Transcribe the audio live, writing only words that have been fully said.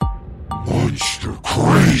monster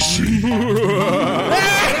crazy.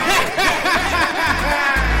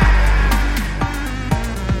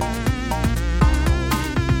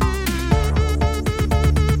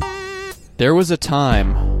 There was a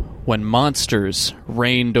time when monsters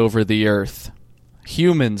reigned over the earth.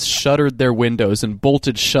 Humans shuttered their windows and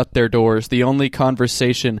bolted shut their doors, the only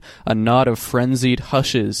conversation a knot of frenzied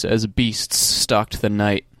hushes as beasts stalked the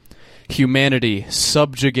night. Humanity,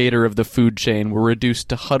 subjugator of the food chain, were reduced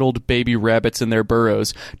to huddled baby rabbits in their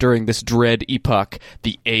burrows during this dread epoch,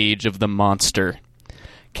 the Age of the Monster.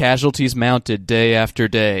 Casualties mounted day after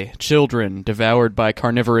day, children devoured by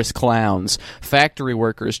carnivorous clowns, factory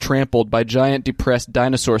workers trampled by giant depressed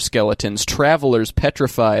dinosaur skeletons, travelers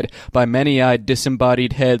petrified by many-eyed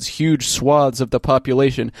disembodied heads, huge swaths of the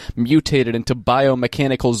population mutated into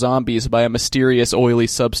biomechanical zombies by a mysterious oily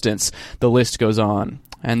substance. The list goes on.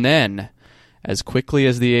 And then, as quickly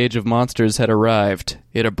as the Age of Monsters had arrived,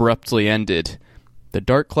 it abruptly ended. The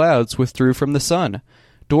dark clouds withdrew from the sun.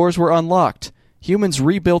 Doors were unlocked. Humans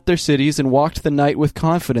rebuilt their cities and walked the night with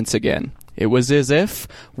confidence again. It was as if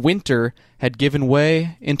winter had given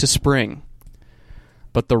way into spring.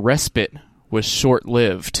 But the respite was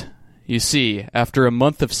short-lived. You see, after a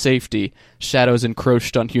month of safety, shadows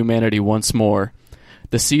encroached on humanity once more.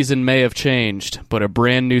 The season may have changed, but a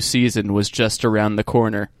brand new season was just around the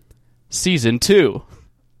corner. Season 2.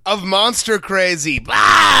 Of Monster Crazy.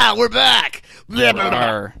 Ah, we're back.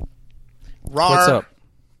 Rawr. What's up?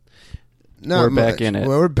 Not we're much. back in it.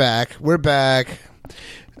 Well, we're back.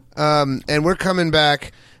 And we're coming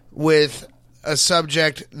back with a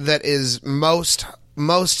subject that is most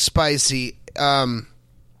spicy.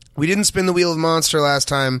 We didn't spin the wheel of monster last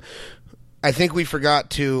time. I think we forgot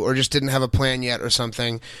to, or just didn't have a plan yet or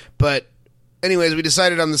something. But anyways, we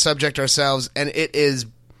decided on the subject ourselves, and it is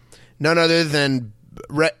none other than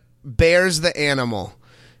Bears the Animal.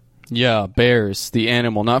 Yeah, Bears the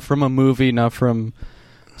Animal. Not from a movie, not from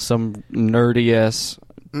some nerdy-ass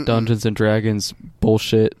Dungeons and Dragons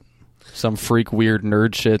bullshit. Some freak weird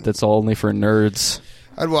nerd shit that's all only for nerds.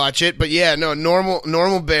 I'd watch it, but yeah, no,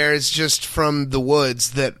 normal bears just from the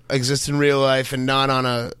woods that exist in real life and not on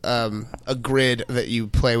a grid that you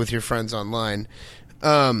play with your friends online.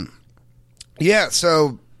 Yeah,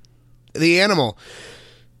 so the animal.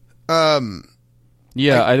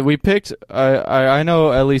 We picked. I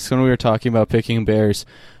know at least when we were talking about picking bears,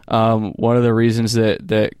 one of the reasons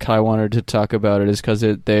that Kai wanted to talk about it is because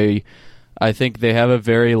I think they have a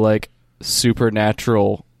very like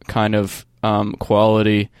supernatural kind of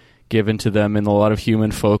quality given to them in a lot of human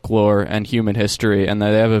folklore and human history, and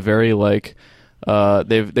they have a very like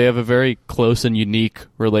they have a very close and unique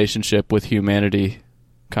relationship with humanity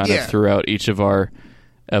kind of throughout each of our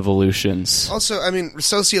evolutions. Also, I mean,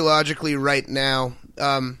 sociologically right now,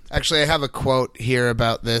 actually I have a quote here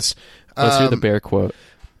about this. Let's hear the bear quote.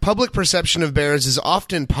 Public perception of bears is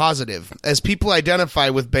often positive, as people identify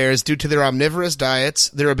with bears due to their omnivorous diets,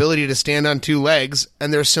 their ability to stand on two legs,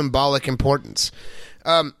 and their symbolic importance.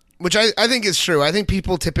 Which I think is true. I think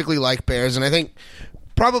people typically like bears, and I think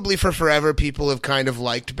probably for forever people have kind of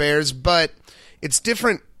liked bears, but it's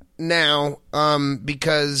different now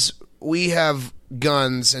because we have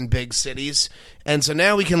guns in big cities, and so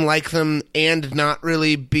now we can like them and not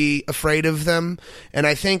really be afraid of them. And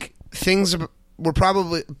I think things were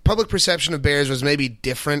probably, public perception of bears was maybe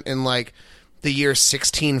different in like the year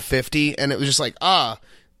 1650, and it was just like,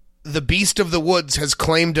 the beast of the woods has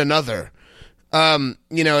claimed another.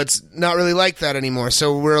 It's not really like that anymore,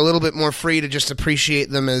 so we're a little bit more free to just appreciate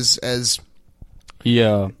them as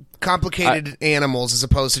complicated animals as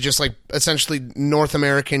opposed to just like essentially North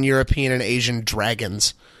American, European, and Asian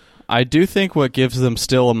dragons. I do think what gives them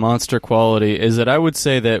still a monster quality is that I would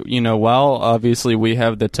say that, while obviously we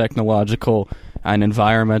have the technological and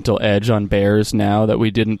environmental edge on bears now that we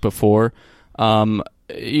didn't before,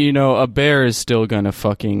 a bear is still going to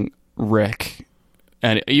fucking wreck.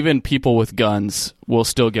 And even people with guns will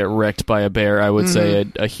still get wrecked by a bear, I would say,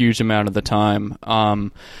 a huge amount of the time.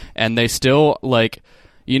 And they still, like,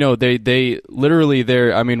 they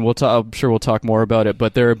literally, I'm sure we'll talk more about it,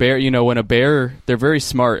 but they're a bear, when a bear, they're very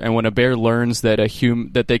smart, and when a bear learns that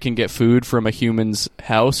that they can get food from a human's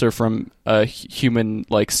house or from a human,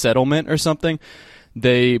 like, settlement or something,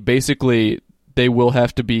 they will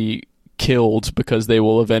have to be killed because they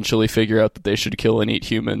will eventually figure out that they should kill and eat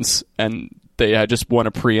humans, and I just want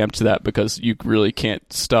to preempt that because you really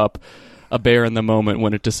can't stop a bear in the moment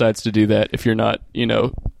when it decides to do that if you're not,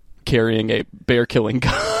 carrying a bear-killing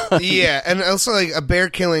gun. Yeah, and also like a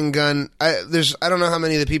bear-killing gun, I don't know how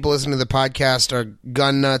many of the people listening to the podcast are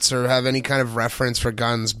gun nuts or have any kind of reference for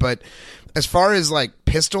guns, but as far as like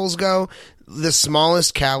pistols go, the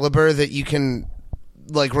smallest caliber that you can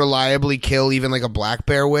like reliably kill even like a black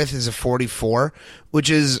bear with is a 44, which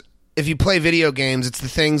is, if you play video games, it's the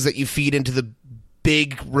things that you feed into the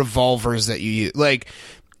big revolvers that you use. Like,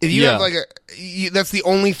 if you have like that's the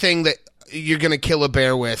only thing that you're gonna kill a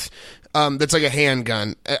bear with. That's like a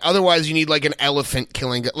handgun. Otherwise, you need like an elephant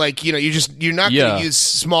killing. Like, you know, you're not going to use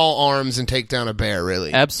small arms and take down a bear.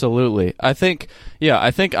 Really, absolutely. I think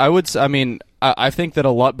I would. I mean, I think that a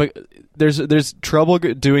lot, but there's trouble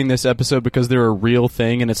doing this episode because they're a real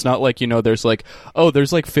thing, and it's not like, you know, there's like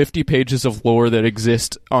 50 pages of lore that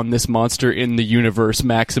exist on this monster in the universe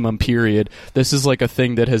maximum period. This is like a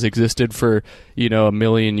thing that has existed for, you know, a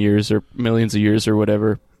million years or millions of years or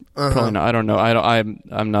whatever. Probably not. I don't know.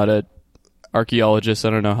 I'm not a archaeologist. I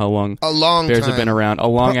don't know how long bears have been around. A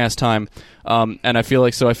long ass time. And I feel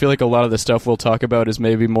like a lot of the stuff we'll talk about is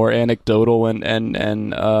maybe more anecdotal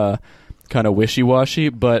and kind of wishy-washy,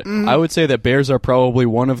 but I would say that bears are probably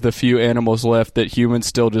one of the few animals left that humans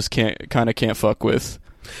still just can't fuck with.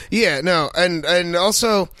 Yeah, no. And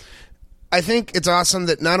also, I think it's awesome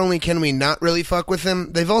that not only can we not really fuck with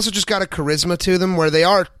them, they've also just got a charisma to them where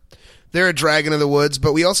they're a dragon of the woods,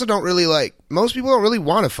 but we also don't really like, most people don't really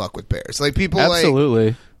want to fuck with bears. Like, people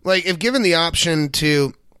absolutely. Like if given the option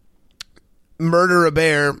to murder a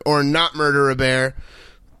bear or not murder a bear,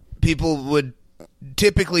 people would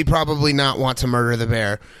typically probably not want to murder the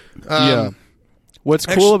bear. What's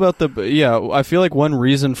cool about I feel like one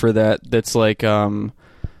reason for that's like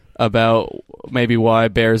about maybe why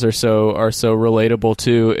bears are so relatable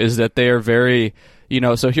too is that they are very, you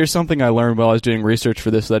know, so here's something I learned while I was doing research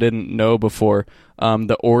for this that I didn't know before.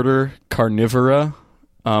 The order Carnivora,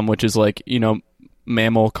 which is like, you know,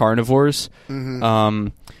 mammal carnivores,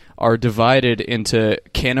 are divided into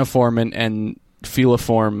caniform and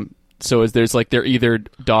feliform. So there's like, they're either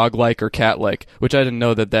dog-like or cat-like, which I didn't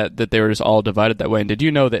know that they were just all divided that way. And did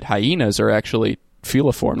you know that hyenas are actually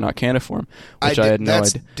feliform, not caniform? Which I had no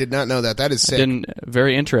idea. Did not know that. That is sick.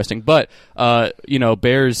 Very interesting. But, you know,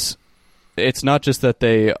 bears, it's not just that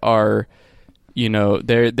they are, you know,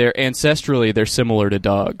 they're ancestrally, they're similar to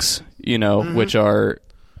dogs, you know, which are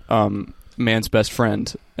man's best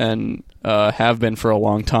friend and have been for a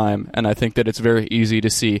long time. And I think that it's very easy to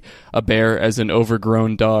see a bear as an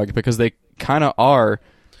overgrown dog because they kind of are.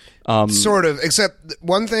 Sort of, except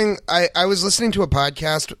one thing, I was listening to a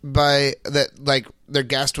podcast like their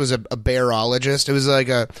guest was a bearologist. It was like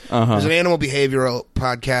it was an animal behavioral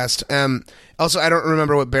podcast. Also, I don't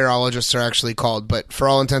remember what bearologists are actually called, but for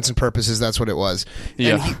all intents and purposes, that's what it was.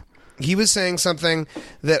 Yeah. And he was saying something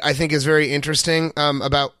that I think is very interesting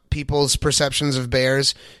about people's perceptions of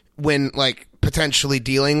bears when like potentially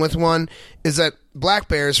dealing with one, is that black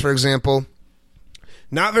bears, for example,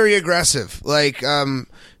 not very aggressive. Like, and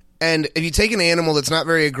if you take an animal that's not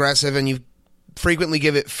very aggressive and you frequently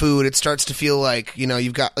give it food, it starts to feel like, you know,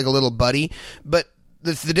 you've got like a little buddy. But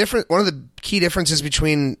one of the key differences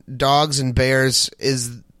between dogs and bears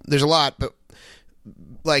is, there's a lot, but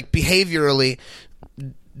like behaviorally,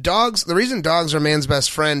 the reason dogs are man's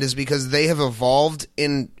best friend is because they have evolved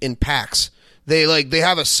in packs. They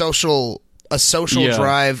have a social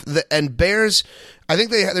drive, and bears, I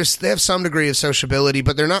think they have some degree of sociability,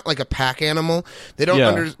 but they're not like a pack animal. They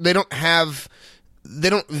don't they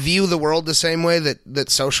don't view the world the same way that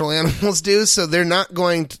social animals do. So they're not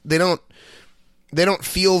going to, they don't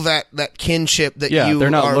feel that kinship that they're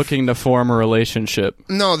not looking to form a relationship.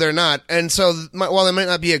 No, they're not. And so while they might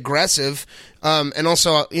not be aggressive, and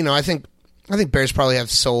also, you know, I think bears probably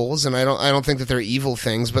have souls, and I don't think that they're evil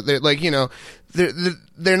things, but they're like, you know,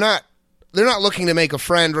 they're not looking to make a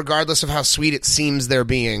friend regardless of how sweet it seems they're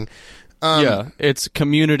being. Its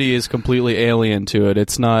community is completely alien to it.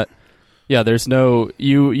 It's not. Yeah, there's no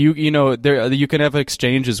you know, there you can have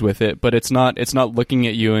exchanges with it, but it's not looking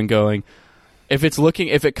at you and going, if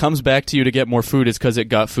it comes back to you to get more food, it's because it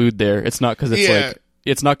got food there. It's not because it's like,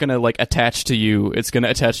 it's not going to like attach to you. It's going to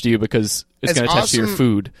attach to you because it's going to attach to your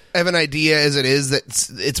food. I have an idea as it is that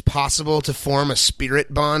it's possible to form a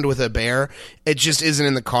spirit bond with a bear. It just isn't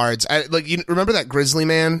in the cards. You remember that Grizzly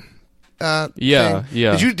Man? Thing? Yeah.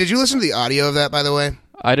 Did you listen to the audio of that, by the way?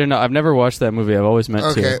 I don't know. I've never watched that movie. I've always meant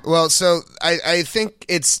to. Okay. Well, so I think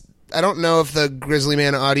I don't know if the Grizzly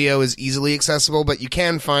Man audio is easily accessible, but you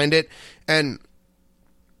can find it, and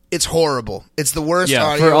it's horrible. It's the worst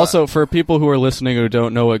audio. For people who are listening who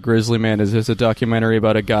don't know what Grizzly Man is, it's a documentary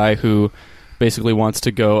about a guy who basically wants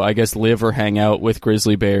to go, I guess, live or hang out with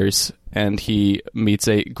grizzly bears, and he meets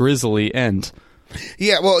a grisly end.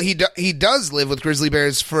 Yeah, well, he does live with grizzly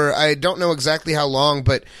bears for, I don't know exactly how long,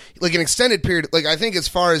 but like an extended period. Like, I think as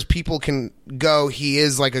far as people can go, he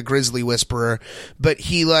is like a grizzly whisperer, but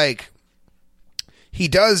he like he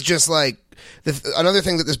does just like another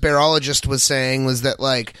thing that this bearologist was saying was that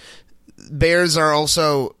like bears are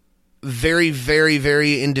also very, very,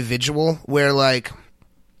 very individual, where like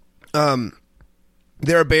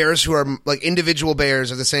there are bears who are like individual bears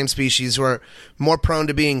of the same species who are more prone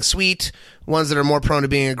to being sweet, ones that are more prone to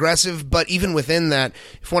being aggressive. But even within that,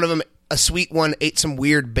 if one of them, a sweet one, ate some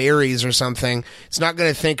weird berries or something, it's not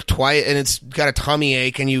going to think twice, and it's got a tummy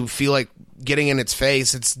ache and you feel like getting in its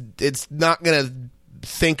face. It's not going to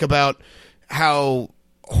think about how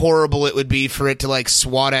horrible it would be for it to like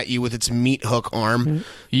swat at you with its meat hook arm.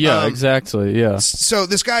 Yeah, exactly. Yeah. So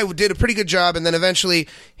this guy did a pretty good job, and then eventually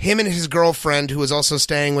him and his girlfriend, who was also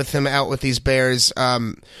staying with him out with these bears,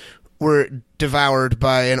 were devoured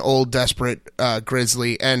by an old desperate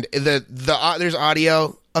grizzly. And there's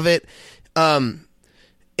audio of it.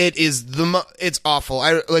 It's awful.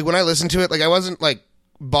 I like when I listened to it, like I wasn't like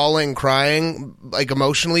bawling, crying, like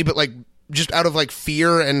emotionally, but like just out of like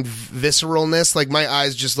fear and visceralness, like my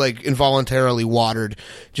eyes just like involuntarily watered,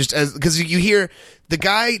 just as because you hear the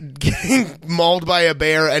guy getting mauled by a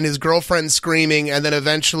bear and his girlfriend screaming, and then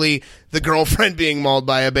eventually the girlfriend being mauled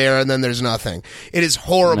by a bear, and then there's nothing. It is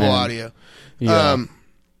horrible audio. Yeah.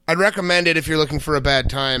 I'd recommend it if you're looking for a bad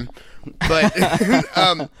time, but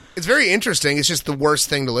it's very interesting. It's just the worst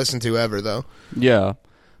thing to listen to ever, though. Yeah,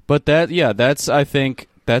 but that's I think.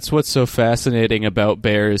 That's what's so fascinating about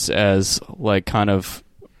bears as like kind of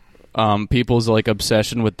people's like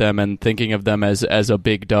obsession with them and thinking of them as a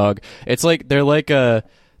big dog. It's like they're a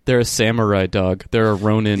samurai dog. They're a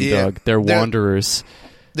Ronin dog. They're wanderers.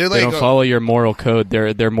 They don't follow your moral code.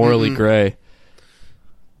 They're morally gray.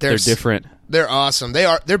 They're different. They're awesome.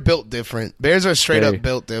 They're built different. Bears are straight up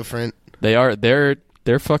built different. They are. They're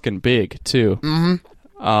fucking big too.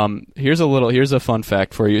 Mm-hmm. Here's a fun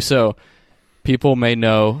fact for you. So people may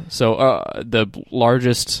know, the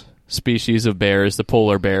largest species of bear is the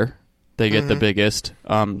polar bear. They get the biggest,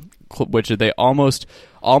 which they almost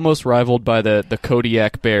rivaled by the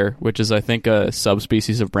Kodiak bear, which is, I think, a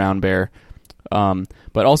subspecies of brown bear. But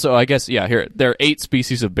also, I guess, here, there are 8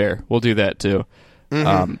 species of bear. We'll do that, too.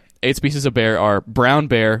 8 species of bear are brown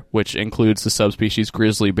bear, which includes the subspecies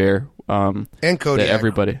grizzly bear. And Kodiak.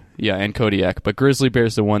 And Kodiak. But grizzly bear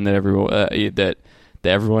is the one that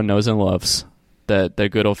everyone knows and loves. The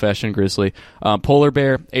good old-fashioned grizzly. Polar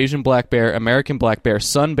bear, Asian black bear, American black bear,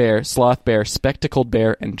 sun bear, sloth bear, spectacled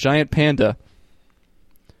bear, and giant panda.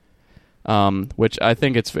 Which I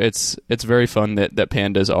think it's very fun that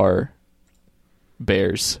pandas are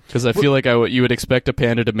bears, because I feel like you would expect a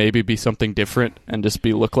panda to maybe be something different and just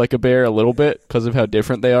look like a bear a little bit because of how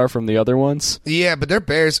different they are from the other ones. Yeah, but they're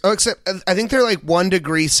bears. Oh, except I think they're like 1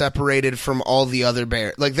 degree separated from all the other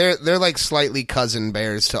bears. Like they're like slightly cousin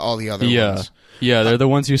bears to all the other ones. Yeah, they're the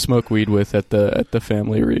ones you smoke weed with at the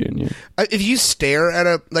family reunion. If you stare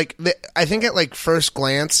at I think at like first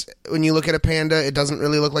glance when you look at a panda, it doesn't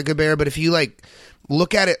really look like a bear. But if you like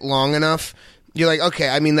look at it long enough, you're like, okay,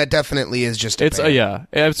 I mean that definitely is just a bear.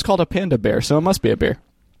 It's called a panda bear, so it must be a bear.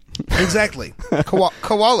 Exactly,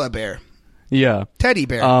 koala bear. Yeah, teddy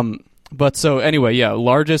bear. But so anyway,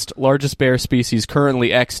 largest bear species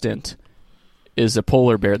currently extant is a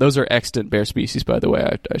polar bear. Those are extant bear species, by the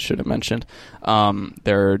way, I should have mentioned.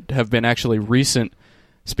 There have been actually recent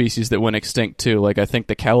species that went extinct, too. Like, I think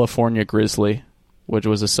the California grizzly, which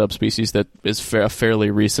was a subspecies that is a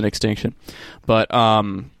fairly recent extinction. But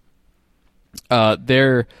I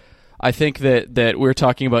think that we're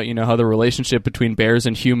talking about, how the relationship between bears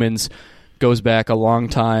and humans goes back a long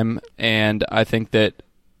time, and I think that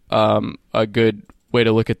a good way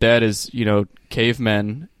to look at that is,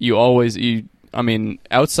 cavemen.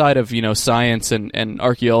 Outside of, science and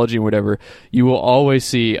archaeology and whatever, you will always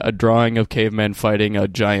see a drawing of cavemen fighting a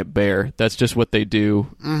giant bear. That's just what they do.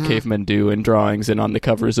 Mm-hmm. Cavemen do in drawings and on the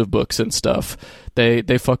covers of books and stuff. They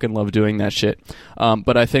fucking love doing that shit.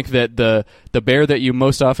 But I think that the bear that you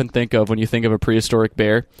most often think of when you think of a prehistoric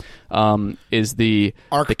bear is the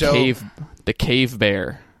cave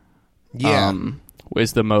bear. Yeah.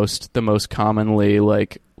 Is the most commonly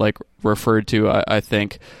like referred to, I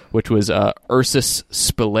think, which was Ursus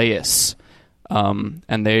spelaeus,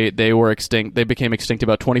 and they were extinct. They became extinct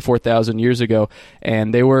about 24,000 years ago,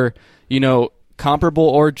 and they were comparable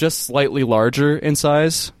or just slightly larger in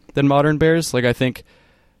size than modern bears. Like I think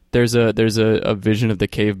there's a vision of the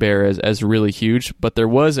cave bear as really huge, but there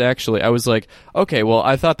was actually, I was like, okay, well,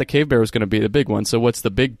 I thought the cave bear was going to be the big one, so what's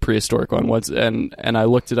the big prehistoric one? And I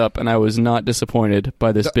looked it up, and I was not disappointed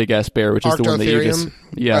by this big ass bear, which is the one that you just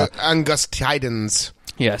Angustidens.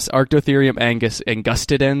 Yes, Arctotherium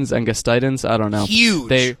angustidens, I don't know.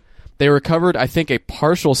 Huge. They recovered, I think, a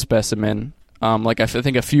partial specimen like I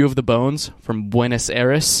think a few of the bones from Buenos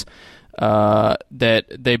Aires. That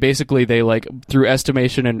they basically through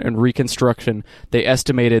estimation and reconstruction, they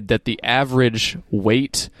estimated that the average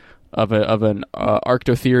weight of an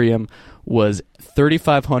Arctotherium was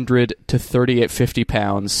 3,500 to 3,850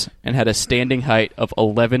 pounds and had a standing height of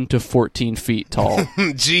 11 to 14 feet tall.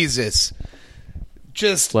 Jesus.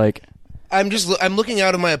 Just like I'm looking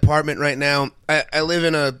out of my apartment right now. I live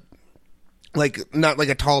in a not like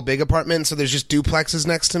a tall big apartment, so there's just duplexes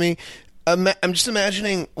next to me. I'm just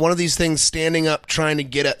imagining one of these things standing up trying to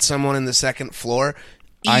get at someone in the second floor.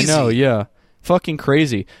 Easy. I know, yeah. Fucking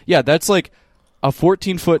crazy. Yeah, that's like a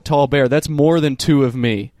 14-foot tall bear. That's more than two of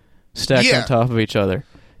me stacked on top of each other.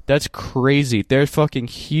 That's crazy. They're fucking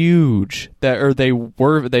huge.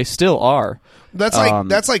 They still are.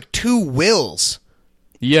 That's like two Wills.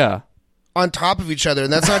 Yeah. On top of each other,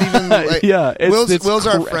 and that's not even like, yeah. Will's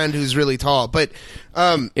our friend who's really tall, but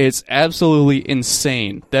it's absolutely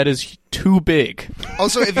insane. That is too big.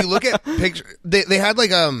 Also, if you look at pictures, they had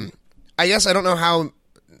like I guess I don't know how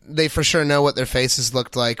they for sure know what their faces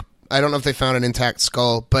looked like. I don't know if they found an intact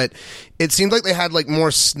skull, but it seemed like they had like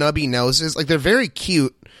more snubby noses. Like they're very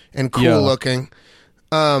cute and cool looking.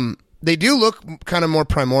 They do look kind of more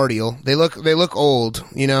primordial. They look old,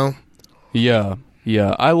 you know. Yeah.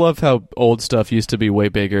 Yeah, I love how old stuff used to be way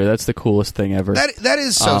bigger. That's the coolest thing ever. That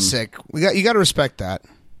is so sick. You got to respect that.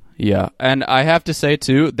 Yeah, and I have to say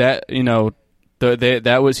too that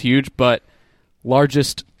that was huge, but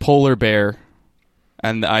largest polar bear,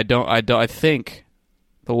 and I think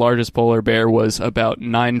the largest polar bear was about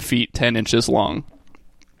 9 feet 10 inches long.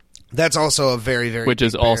 That's also a very very which big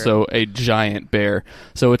is bear. Also a giant bear.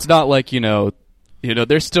 So it's not like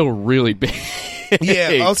they're still really big.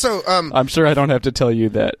 Yeah. Also, I'm sure I don't have to tell you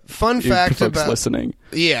that. Fun fact folks about listening.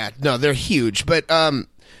 Yeah, no, they're huge. But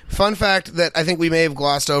fun fact that I think we may have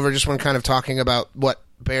glossed over just when kind of talking about what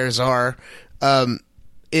bears are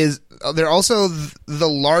is they're also the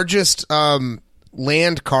largest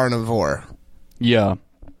land carnivore. Yeah.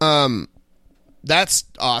 That's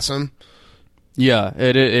awesome. Yeah,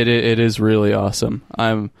 it is really awesome.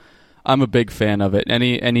 I'm a big fan of it.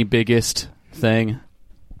 Any biggest thing.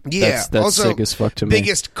 Yeah, that's also, sick as fuck to me.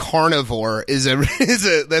 Biggest carnivore is a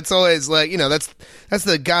that's always like that's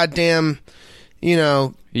the goddamn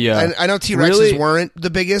Yeah, I know T-Rexes weren't the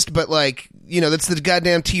biggest, but that's the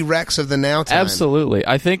goddamn T-Rex of the now time. Absolutely,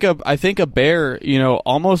 I think a bear,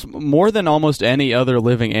 almost more than almost any other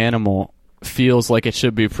living animal, feels like it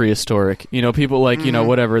should be prehistoric. People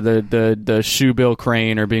whatever the shoebill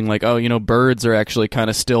crane or being like, birds are actually kind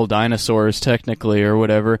of still dinosaurs technically or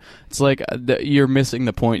whatever. It's like you're missing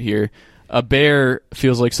the point here. A bear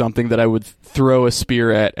feels like something that I would throw a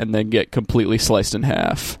spear at and then get completely sliced in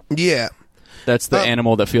half. Yeah. That's the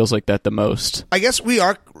animal that feels like that the most. I guess we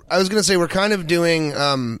are. I was going to say we're kind of doing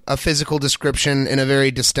a physical description in a very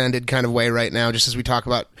distended kind of way right now, just as we talk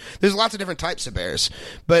about. There's lots of different types of bears,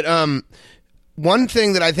 but one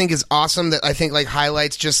thing that I think is awesome that I think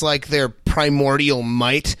highlights just their primordial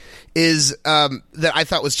might is that I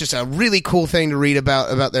thought was just a really cool thing to read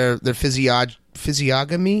about their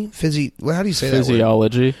physiognomy. How do you say that?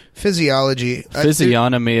 Physiology. Physiology.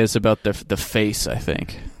 Physiognomy is about the face, I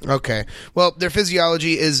think. Okay. Well, their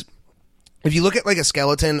physiology is, if you look at a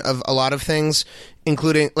skeleton of a lot of things,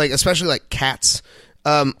 including especially cats,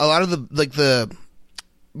 a lot of the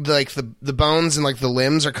bones and the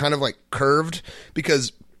limbs are kind of curved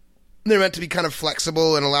because they're meant to be kind of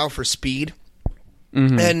flexible and allow for speed.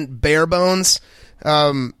 Mm-hmm. And bear bones,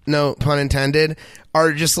 no pun intended,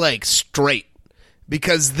 are just straight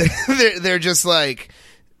because they're just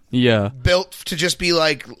built to just be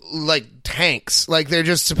like tanks. They're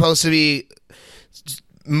just supposed to be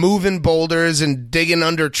moving boulders and digging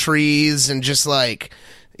under trees and just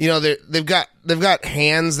they've got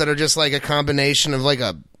hands that are just a combination of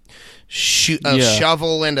a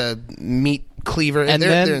shovel and a meat cleaver, and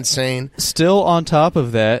they're insane. Still on top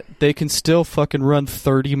of that, they can still fucking run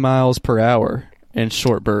 30 miles per hour in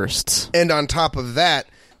short bursts. And on top of that,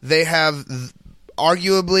 they have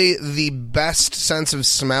arguably the best sense of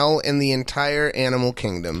smell in the entire animal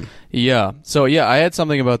kingdom. Yeah. So I had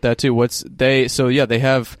something about that too. They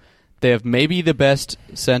have maybe the best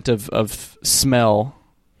scent of smell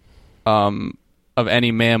of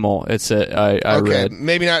any mammal. I read.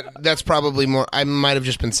 Maybe not. That's probably more. I might have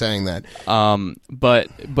just been saying that.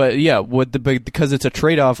 But yeah, because it's a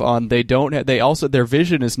trade-off on their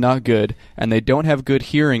vision is not good, and they don't have good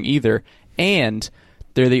hearing either, and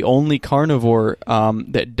they're the only carnivore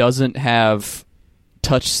that doesn't have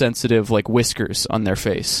touch-sensitive whiskers on their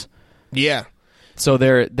face. Yeah. So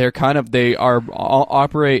they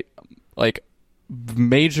operate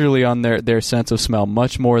majorly on their sense of smell,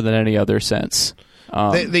 much more than any other sense.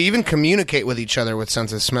 They even communicate with each other with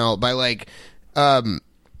sense of smell by like,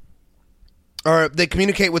 or they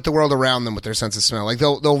communicate with the world around them with their sense of smell. Like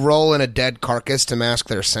they'll roll in a dead carcass to mask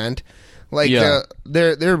their scent. Like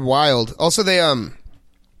they're wild. Also, they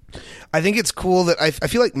I think it's cool that I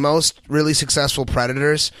feel like most really successful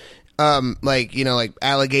predators, like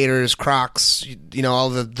alligators, crocs, all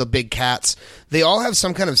the big cats, they all have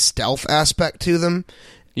some kind of stealth aspect to them.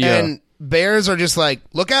 Yeah. And bears are just like,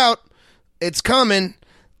 look out, it's coming.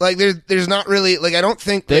 Like there's not really like I don't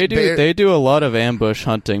think they do a lot of ambush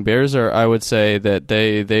hunting. Bears are, I would say that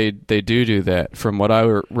they do that from what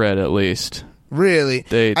I read at least. Really?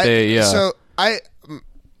 Yeah. So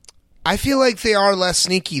I feel like they are less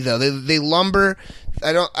sneaky though. They lumber.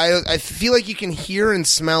 I feel like you can hear and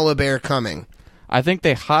smell a bear coming. I think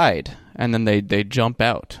they hide and then they jump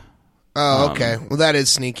out. Oh, okay. Well, that is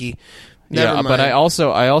sneaky. Never mind. But I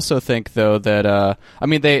also think though that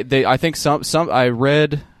they I think some I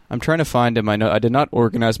read. I'm trying to find in my note. I did not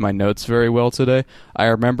organize my notes very well today. I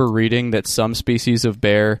remember reading that some species of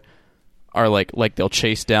bear are like they'll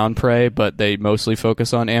chase down prey, but they mostly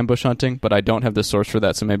focus on ambush hunting. But I don't have the source for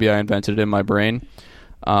that, so maybe I invented it in my brain.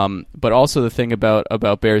 But also the thing about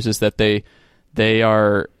bears is that they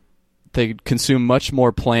consume much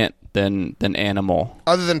more plant than animal.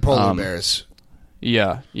 Other than polar bears.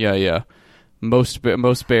 Yeah. Most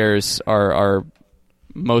bears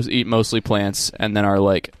eat mostly plants, and then are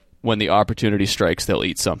like, when the opportunity strikes, they'll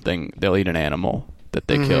eat something. They'll eat an animal that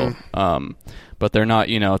they kill. But they're not.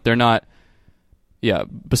 Yeah.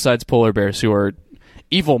 Besides polar bears, who are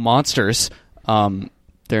evil monsters,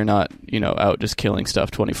 they're not. Out just killing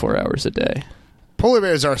stuff 24 hours a day. Polar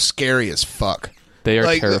bears are scary as fuck. They are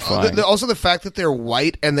terrifying. Also, the fact that they're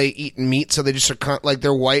white and they eat meat, so they just are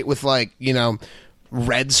they're white with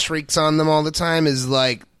red streaks on them all the time is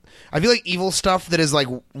like. I feel like evil stuff that is like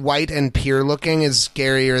white and pure looking is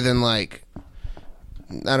scarier than like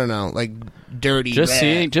I don't know, like dirty. Just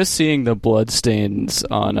seeing the blood stains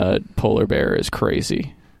on a polar bear is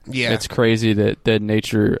crazy. Yeah, it's crazy that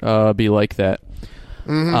nature be like that.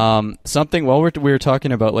 Mm-hmm. Something while we were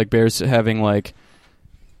talking about like bears having like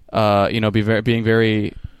being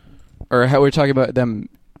very, or how we're talking about them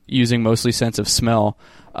using mostly sense of smell.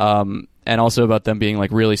 And also about them being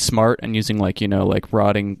like really smart and using like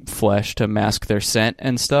rotting flesh to mask their scent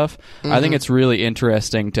and stuff. Mm-hmm. I think it's really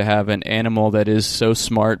interesting to have an animal that is so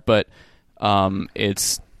smart, but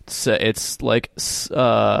it's like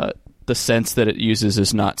the sense that it uses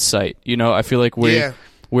is not sight. I feel like we're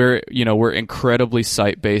incredibly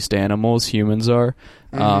sight-based animals. Humans are,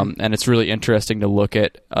 and it's really interesting to look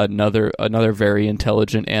at another very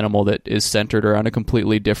intelligent animal that is centered around a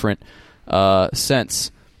completely different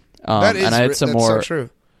sense. And I had some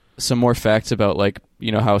more facts about like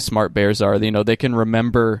how smart bears are. They can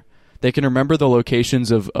remember the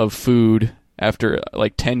locations of food after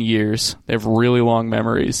like 10 years. They have really long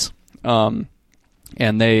memories. And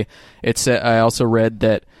I also read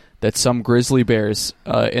that some grizzly bears,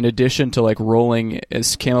 in addition to like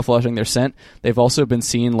camouflaging their scent, they've also been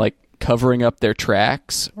seen like covering up their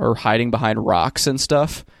tracks or hiding behind rocks and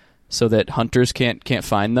stuff so that hunters can't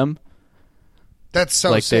find them. That's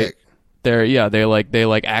so like sick. They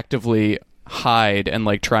actively hide and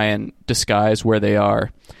like try and disguise where they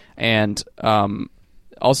are. And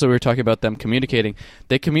also we were talking about them communicating.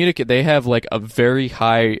 They communicate. They have like a very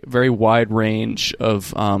wide range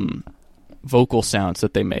of vocal sounds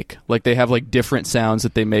that they make. Like they have like different sounds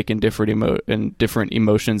that they make in different different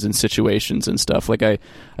emotions and situations and stuff. Like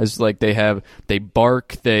they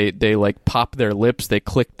bark. They like pop their lips. They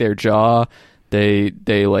click their jaw. They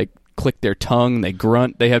like click their tongue, they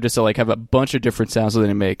grunt. They have have a bunch of different sounds that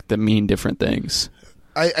they make that mean different things.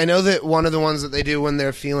 I know that one of the ones that they do when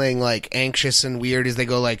they're feeling like anxious and weird is they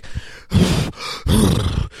go like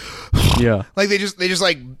yeah. Like they just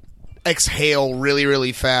like exhale really,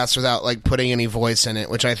 really fast without like putting any voice in it,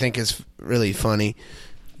 which I think is really funny.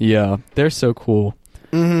 Yeah, they're so cool.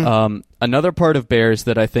 Mm-hmm. Another part of bears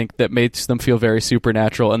that I think that makes them feel very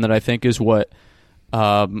supernatural and that I think is what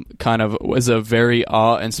kind of was a very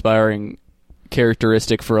awe-inspiring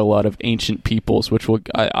characteristic for a lot of ancient peoples, which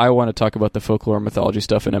I want to talk about the folklore and mythology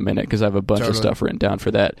stuff in a minute because I have a bunch of stuff written down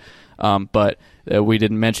for that. But we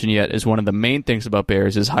didn't mention yet is one of the main things about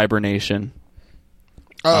bears is hibernation.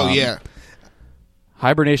 Oh, yeah.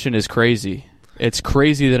 Hibernation is crazy. It's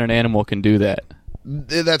crazy that an animal can do that.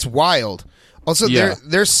 That's wild. Also,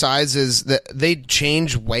 their sizes, that they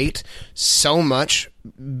change weight so much,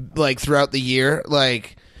 like throughout the year.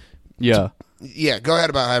 Like, yeah. Go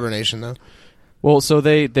ahead about hibernation, though. Well, so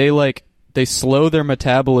they slow their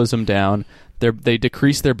metabolism down. they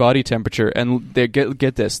decrease their body temperature, and they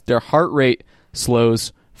get this. Their heart rate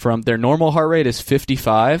slows from their normal heart rate is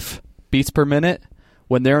 55 beats per minute.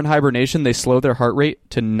 When they're in hibernation, they slow their heart rate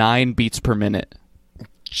to 9 beats per minute.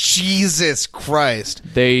 Jesus Christ.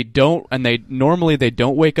 They don't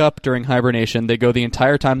wake up during hibernation. They go the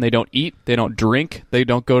entire time. They don't eat. They don't drink. They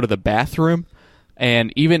don't go to the bathroom.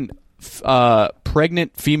 And even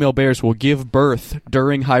pregnant female bears will give birth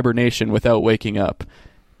during hibernation without waking up.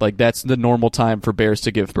 Like, that's the normal time for bears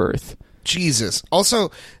to give birth. Jesus.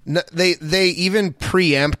 Also, they even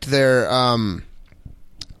preempt their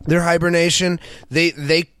hibernation. They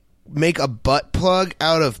make a butt plug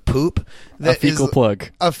out of poop. A fecal plug.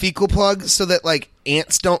 A fecal plug, so that like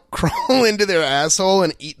ants don't crawl into their asshole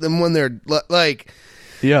and eat them when they're like.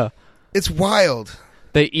 Yeah. It's wild.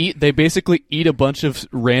 They basically eat a bunch of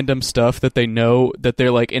random stuff that they know that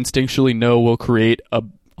they're like instinctually know will create a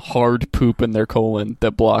hard poop in their colon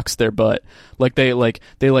that blocks their butt. Like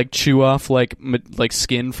they chew off like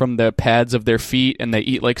skin from the pads of their feet, and they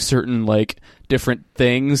eat like certain like different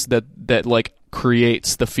things that like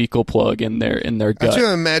creates the fecal plug in their gut. I have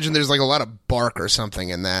to imagine there's like a lot of bark or something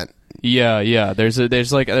in that. Yeah. There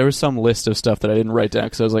was some list of stuff that I didn't write down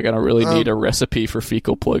because I was like, I don't really need a recipe for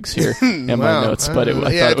fecal plugs here in my notes, but I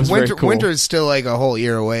thought it was very cool. Winter's still like a whole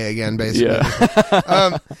year away again, basically.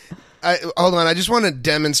 Yeah. Hold on, I just want to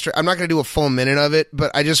demonstrate. I'm not going to do a full minute of it, but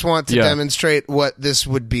I just want to demonstrate what this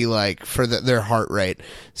would be like for their heart rate.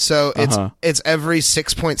 So it's every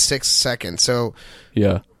 6.6 seconds. So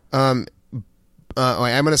yeah. I'm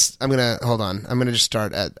gonna hold on. I'm gonna just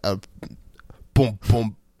start at a boom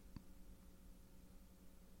boom.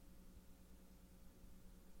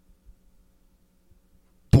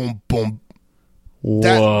 Boom boom.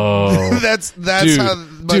 Whoa. That's dude, how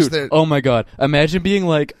much they're... Oh my god. Imagine being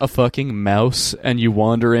like a fucking mouse and you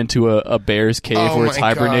wander into a bear's cave where it's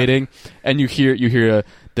hibernating, and you hear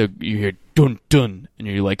dun dun, and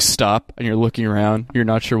you like stop and you're looking around, you're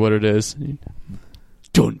not sure what it is.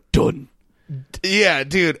 Dun dun. Yeah,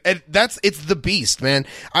 dude. And it's the beast, man.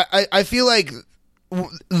 I feel like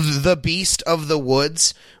the beast of the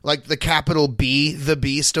woods, like the capital B, the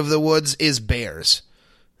beast of the woods is bears.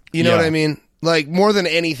 You know what I mean? Like, more than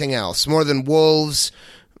anything else, more than wolves,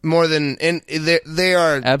 more than, and they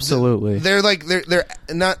are absolutely. They're like they're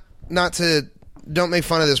not to, don't make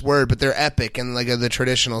fun of this word, but they're epic in like the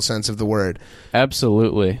traditional sense of the word.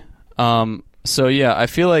 Absolutely. So yeah, I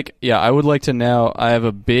feel like I would like to now. I have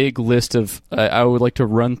a big list of. I would like to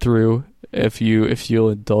run through, if you'll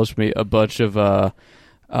indulge me, a bunch of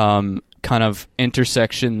kind of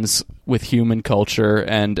intersections with human culture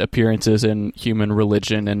and appearances in human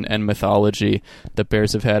religion and mythology that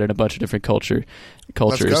bears have had in a bunch of different cultures.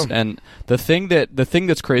 And the thing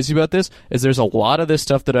that's crazy about this is there's a lot of this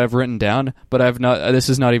stuff that I've written down, but this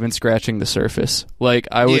is not even scratching the surface. Like,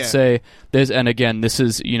 I would say there's, and again, this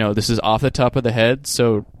is off the top of the head,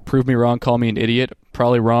 so prove me wrong, call me an idiot,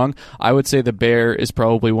 probably wrong. I would say the bear is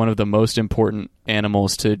probably one of the most important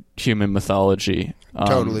animals to human mythology.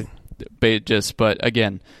 Totally. But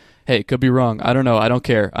again, hey, could be wrong. I don't know. I don't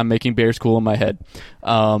care. I'm making bears cool in my head.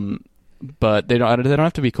 But they don't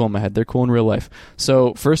have to be cool in my head. They're cool in real life.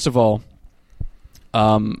 So first of all,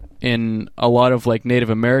 in a lot of like Native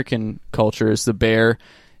American cultures, the bear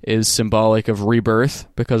is symbolic of rebirth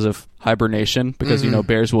because of hibernation, because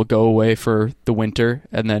bears will go away for the winter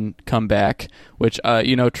and then come back, which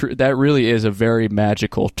that really is a very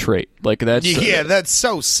magical trait. Like, that's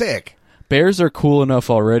so sick. Bears are cool enough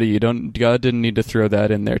already. God didn't need to throw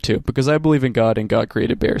that in there too, because I believe in God and God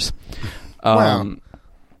created bears. Wow.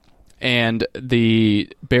 And the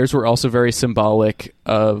bears were also very symbolic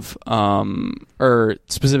of, or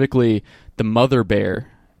specifically the mother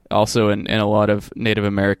bear, also in a lot of Native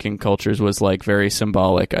American cultures, was like very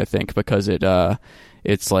symbolic, I think, because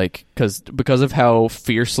it's like, because of how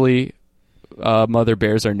fiercely mother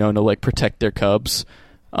bears are known to like protect their cubs.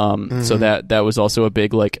 So that was also a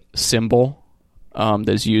big like symbol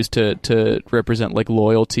that's used to represent like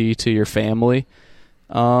loyalty to your family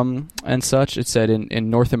and such. It said in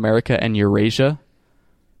North America and Eurasia.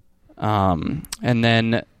 And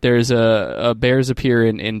then there's a bears appear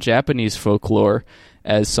in Japanese folklore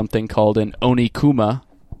as something called an onikuma,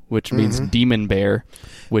 which means demon bear.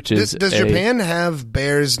 Which is does Japan have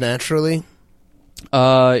bears naturally?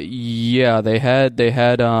 Yeah, they have.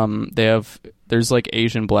 There's like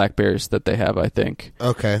Asian black bears that they have, I think.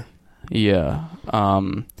 Okay. Yeah.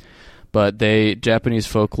 But Japanese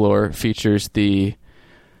folklore features the.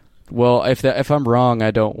 Well, if I'm wrong,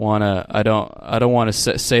 I don't want to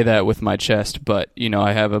say that with my chest, but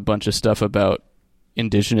I have a bunch of stuff about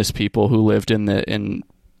indigenous people who lived in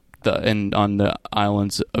on the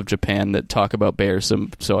islands of Japan that talk about bears.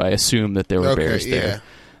 So I assume that there were bears there.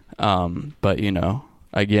 But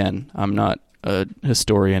again, I'm not a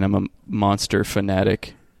historian. I'm a monster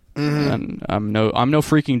fanatic, and I'm no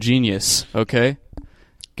freaking genius. Okay,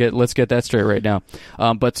 let's get that straight right now.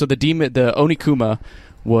 But so the Onikuma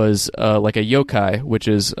was like a yokai, which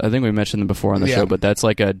is, I think we mentioned them before on the show, but that's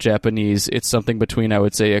like a Japanese. It's something between, I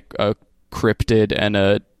would say, a cryptid and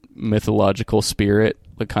a mythological spirit,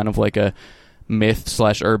 like kind of like a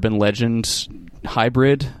myth/urban legend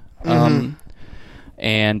hybrid.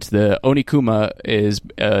 And the Onikuma is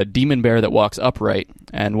a demon bear that walks upright.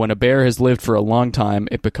 And when a bear has lived for a long time,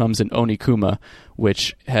 it becomes an Onikuma,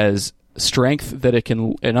 which has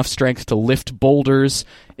enough strength to lift boulders.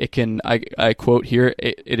 It can, I quote here,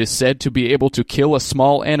 it is said to be able to kill a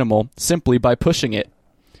small animal simply by pushing it.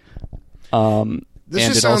 This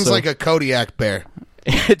just sounds like a Kodiak bear.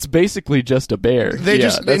 It's basically just a bear.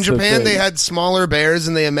 In Japan, they had smaller bears,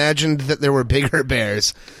 and they imagined that there were bigger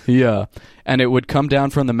bears. Yeah, and it would come down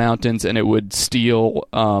from the mountains, and it would steal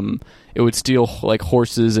like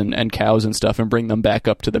horses and cows and stuff, and bring them back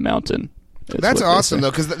up to the mountain. That's awesome, though,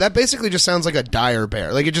 because that basically just sounds like a dire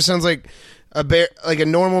bear. Like, it just sounds like a bear, like a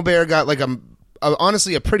normal bear got like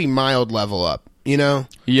honestly a pretty mild level up.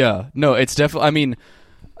 Yeah, no, it's definitely. I mean,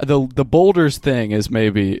 the boulders thing is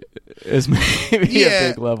maybe a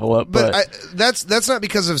big level up, but that's not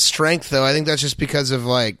because of strength, though. I think that's just because of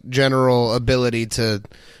like general ability to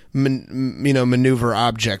maneuver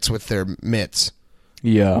objects with their mitts.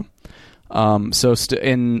 Yeah. Also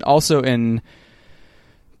in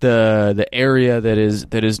the area that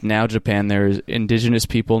is now Japan, there's indigenous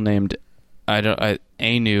people named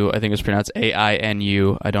Ainu. I think it's pronounced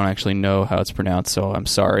Ainu. I don't actually know how it's pronounced, so I'm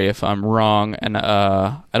sorry if I'm wrong. And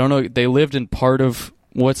I don't know. They lived in part of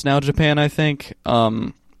what's now Japan, I think.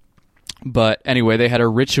 But anyway, they had a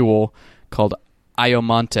ritual called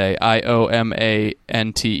Iomante, Iomante,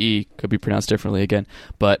 could be pronounced differently again.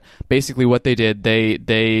 But basically, what they did,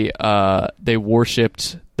 they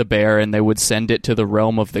worshipped the bear, and they would send it to the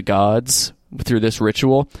realm of the gods through this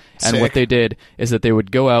ritual. And Sick. What they did is that they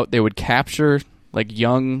would go out, they would capture like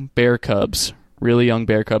young bear cubs, really young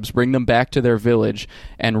bear cubs, bring them back to their village,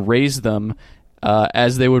 and raise them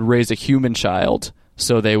as they would raise a human child.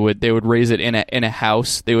 So they would raise it in a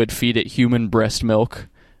house. They would feed it human breast milk.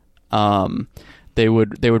 They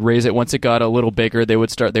would raise it once it got a little bigger. They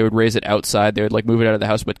would raise it outside. They would like move it out of the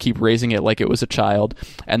house, but keep raising it like it was a child.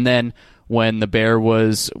 And then when the bear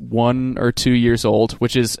was 1 or 2 years old,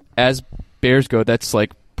 which is, as bears go, that's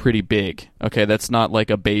like pretty big. Okay, that's not like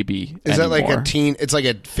a baby. Is anymore. That like a teen? It's like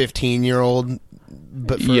a 15-year-old.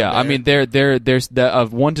 But yeah, I mean, there's a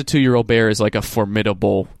 1 to 2 year old bear is like a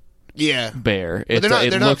formidable. Yeah, bear. But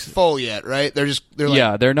they're not full yet, right? They're like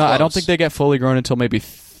they're not. close. I don't think they get fully grown until maybe.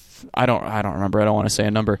 I don't remember. I don't want to say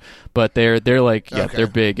a number, but they're like they're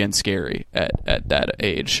big and scary at that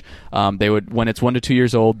age. They would, when it's 1 to 2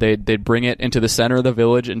 years old, they'd bring it into the center of the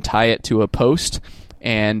village and tie it to a post,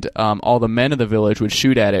 and all the men of the village would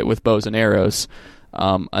shoot at it with bows and arrows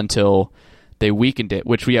until they weakened it,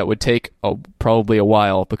 which would take probably a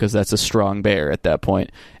while because that's a strong bear at that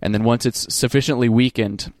point. And then once it's sufficiently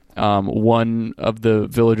weakened, one of the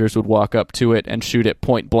villagers would walk up to it and shoot it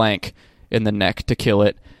point blank in the neck to kill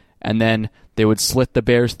it. And then they would slit the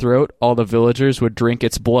bear's throat. All the villagers would drink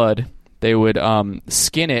its blood. They would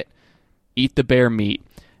skin it, eat the bear meat,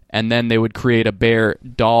 and then they would create a bear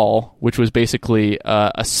doll, which was basically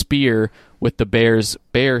a spear with the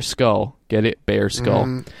bear skull. Get it? Bear skull.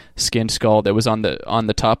 Mm-hmm. Skinned skull that was on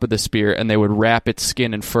the top of the spear, and they would wrap its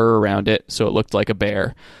skin and fur around it so it looked like a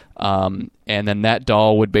bear. And then that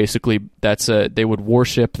doll would basically, they would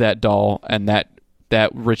worship that doll, and that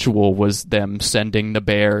ritual was them sending the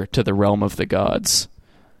bear to the realm of the gods.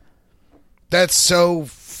 That's so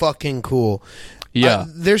fucking cool. Yeah.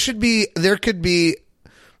 There could be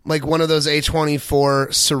like one of those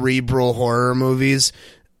A24 cerebral horror movies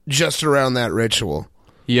just around that ritual.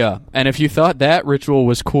 Yeah. And if you thought that ritual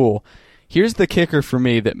was cool, here's the kicker for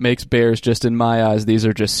me that makes bears, just in my eyes, these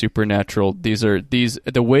are just supernatural.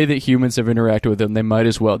 The way that humans have interacted with them,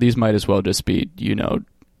 these might as well just be,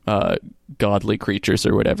 godly creatures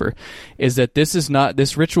or whatever, is that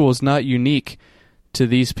this ritual is not unique to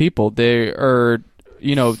these people. They are,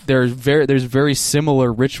 there's very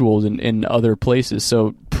similar rituals in other places.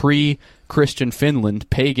 So pre-Christian Finland,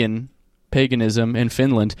 paganism in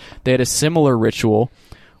Finland, they had a similar ritual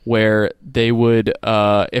where they would,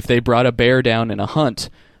 if they brought a bear down in a hunt,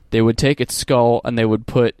 they would take its skull and they would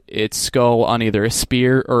put its skull on either a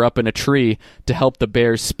spear or up in a tree to help the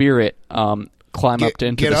bear's spirit climb up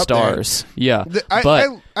into the stars. There. Yeah,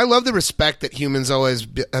 I love the respect that humans always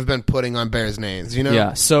have been putting on bears' names. You know.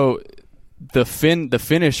 Yeah. So the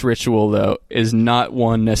Finnish ritual though is not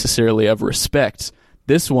one necessarily of respect.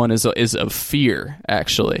 This one is of fear.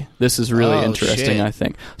 Actually, this is really interesting. Shit. I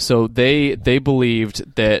think so. They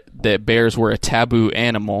believed that bears were a taboo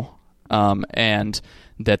animal, and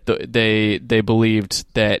that they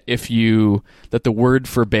believed that that the word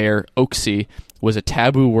for bear, oksi, was a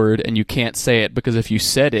taboo word, and you can't say it because if you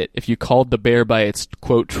said it, if you called the bear by its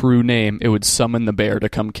quote true name, it would summon the bear to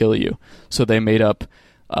come kill you. So they made up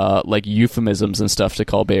like euphemisms and stuff to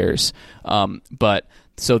call bears. But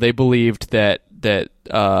so they believed that the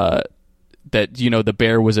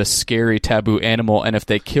bear was a scary taboo animal, and if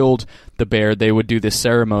they killed the bear, they would do this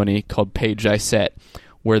ceremony called Pejaiset,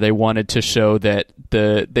 where they wanted to show that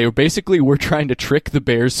they were trying to trick the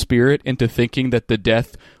bear's spirit into thinking that the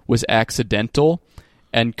death was accidental,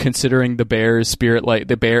 and considering the bear's spirit, like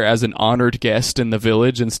the bear, as an honored guest in the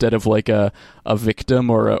village instead of like a victim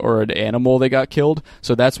or an animal they got killed.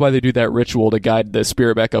 So that's why they do that ritual to guide the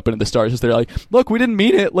spirit back up into the stars. They're like, look, we didn't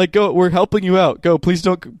mean it. Like, go, we're helping you out. Go, please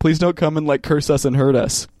don't come and like curse us and hurt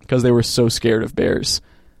us, because they were so scared of bears.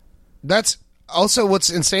 That's also what's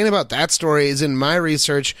insane about that story is in my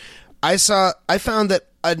research, I found that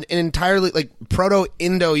an entirely like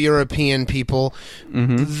Proto-Indo-European people,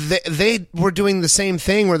 they were doing the same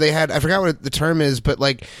thing where they had, I forgot what the term is, but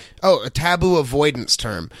like a taboo avoidance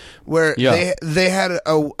term where they had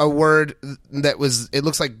a word that was, it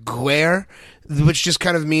looks like guer, which just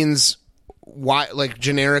kind of means like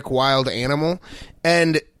generic wild animal,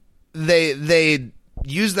 and they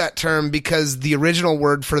use that term because the original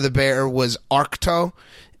word for the bear was arcto,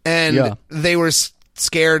 and they were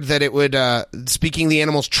scared that it would speaking the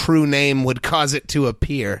animal's true name would cause it to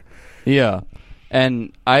appear. Yeah.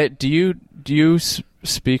 And do you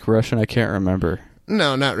speak Russian? I can't remember.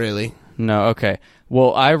 No, not really. No, okay.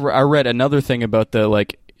 Well, I read another thing about the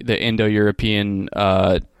Indo-European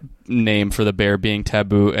name for the bear being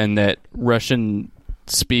taboo, and that Russian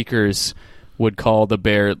speakers would call the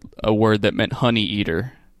bear a word that meant honey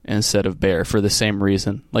eater instead of bear for the same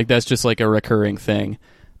reason. Like, that's just like a recurring thing,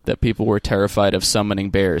 that people were terrified of summoning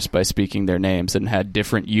bears by speaking their names, and had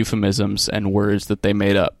different euphemisms and words that they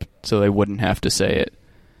made up so they wouldn't have to say it.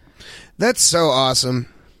 That's so awesome.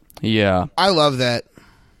 Yeah. I love that.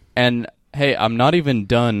 And hey, I'm not even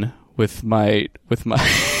done with my Let's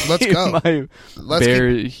go. my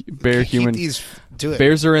bear human. Do it.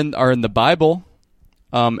 Bears are in the Bible.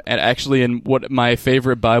 And actually, in what my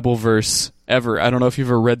favorite Bible verse ever. I don't know if you've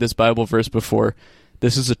ever read this Bible verse before.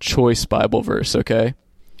 This is a choice Bible verse, okay?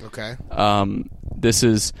 Okay. This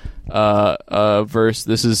is a verse.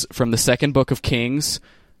 This is from the second book of Kings.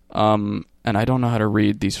 And I don't know how to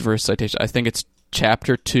read these verse citations. I think it's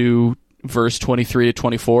chapter 2, verse 23 to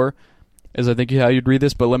 24, is I think how you'd read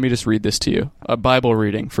this. But let me just read this to you. A Bible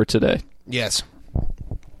reading for today. Yes.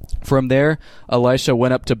 From there, Elisha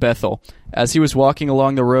went up to Bethel. As he was walking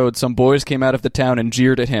along the road, some boys came out of the town and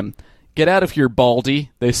jeered at him. "Get out of here,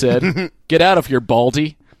 Baldy," they said. "Get out of here,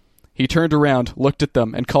 Baldy." He turned around, looked at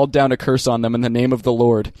them, and called down a curse on them in the name of the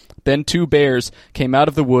Lord. Then 2 bears came out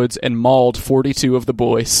of the woods and mauled 42 of the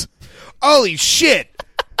boys. Holy shit!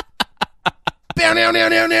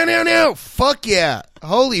 Now. Fuck yeah.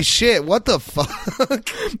 Holy shit, what the fuck?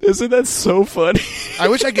 Isn't that so funny? I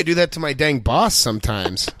wish I could do that to my dang boss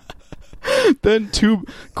sometimes. Then 2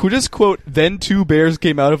 bears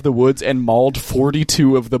came out of the woods and mauled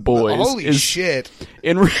 42 of the boys. Holy shit.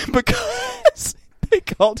 Because they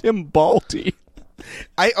called him Baldy.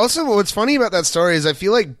 I also, what's funny about that story is I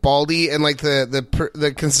feel like Baldy and like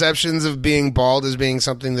the conceptions of being bald as being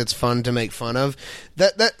something that's fun to make fun of,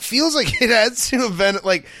 that feels like it has to have been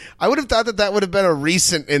like, I would have thought that would have been a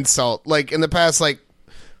recent insult, like in the past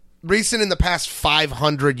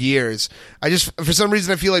 500 years. I just, for some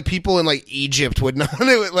reason, I feel like people in like Egypt would not,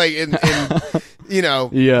 like in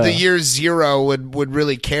the year 0 would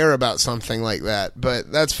really care about something like that.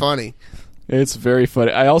 But that's funny. It's very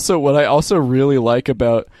funny. What I also really like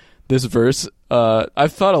about this verse,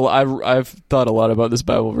 I've thought a lot about this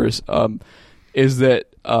Bible verse, is that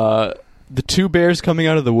the 2 bears coming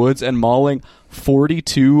out of the woods and mauling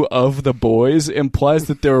 42 of the boys implies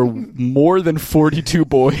that there were more than 42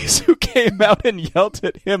 boys who came out and yelled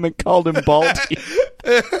at him and called him Baldy.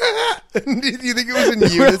 Do you think it was in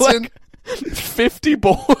unison? 50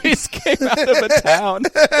 boys came out of a town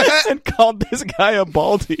and called this guy a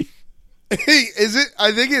Baldy. Hey, is it?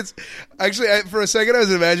 I think it's actually, for a second I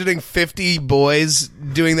was imagining 50 boys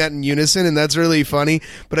doing that in unison, and that's really funny.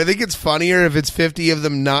 But I think it's funnier if it's 50 of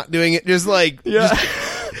them not doing it, just like just,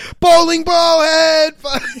 bowling ball head.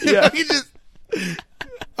 Yeah.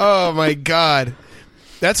 Oh my god.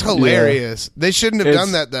 That's hilarious. Yeah. They shouldn't have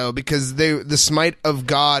done that though, because the smite of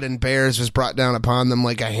God and bears was brought down upon them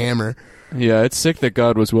like a hammer. Yeah, it's sick that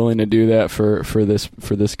God was willing to do that for this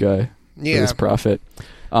guy, for this prophet.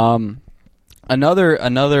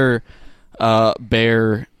 Another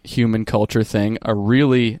bear human culture thing, a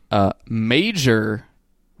really major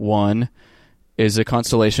one, is a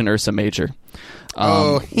constellation Ursa Major,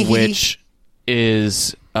 which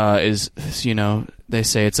is they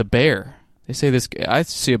say it's a bear. They say this. I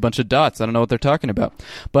see a bunch of dots. I don't know what they're talking about.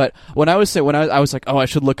 But when I was like, oh, I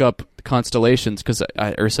should look up constellations because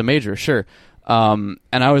Ursa Major, sure. And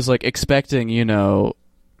I was like expecting,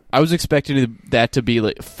 that to be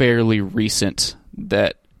like fairly recent,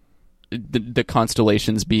 that the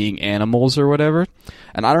constellations being animals or whatever.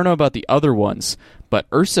 And I don't know about the other ones, but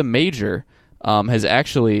Ursa Major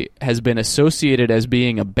has been associated as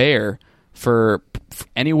being a bear for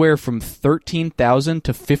anywhere from 13,000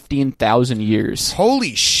 to 15,000 years.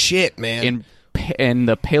 Holy shit, man! In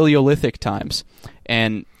the Paleolithic times,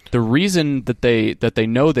 and the reason that they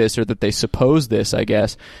know this, or that they suppose this, I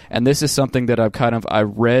guess, and this is something that I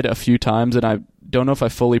read a few times, and I don't know if I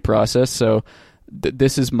fully processed. So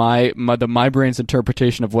this is my brain's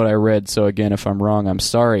interpretation of what I read. So again, if I'm wrong, I'm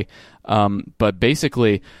sorry. But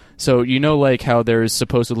basically, so like how there's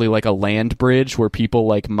supposedly like a land bridge where people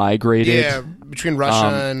like migrated. Yeah, between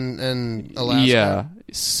Russia and Alaska. Yeah,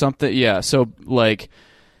 something. Yeah, so like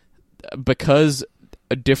because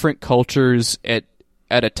different cultures at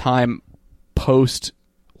a time post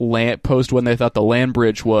when they thought the land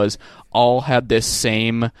bridge was, all had this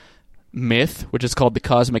same myth, which is called the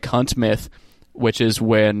cosmic hunt myth, which is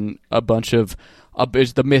when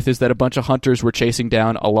the myth is that a bunch of hunters were chasing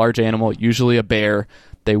down a large animal, usually a bear.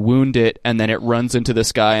 They wound it, and then it runs into the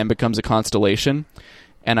sky and becomes a constellation.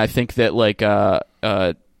 And I think that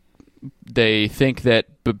they think that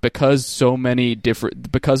because of the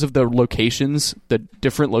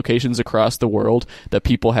different locations across the world, that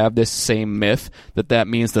people have this same myth, that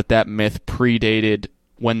means that myth predated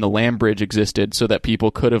when the land bridge existed, so that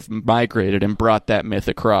people could have migrated and brought that myth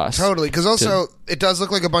across. Totally, because also it does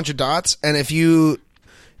look like a bunch of dots, and if you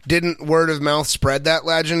didn't word of mouth spread that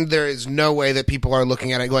legend, there is no way that people are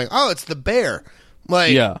looking at it going, oh, it's the bear.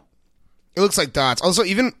 Like, yeah. It looks like dots. Also,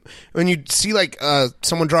 even when you see like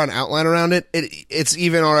someone draw an outline around it, it's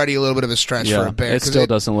even already a little bit of a stretch for a bear. It still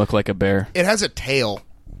doesn't look like a bear. It has a tail.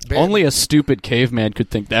 Only a stupid caveman could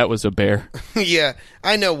think that was a bear. Yeah,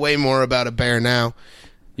 I know way more about a bear now.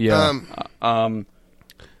 Yeah. I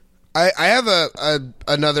have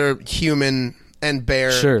another human and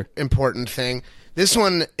bear important thing. This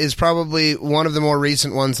one is probably one of the more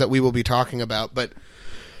recent ones that we will be talking about, but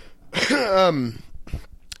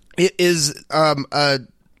it is a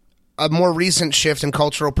more recent shift in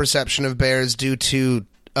cultural perception of bears due to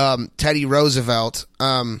Teddy Roosevelt,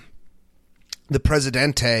 the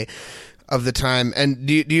presidente of the time. And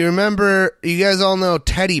do you remember, you guys all know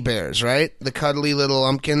teddy bears, right? The cuddly little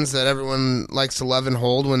umpkins that everyone likes to love and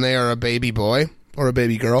hold when they are a baby boy or a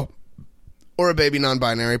baby girl or a baby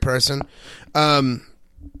non-binary person. Well,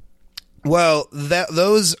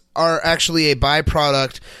 those are actually a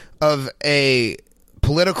byproduct of a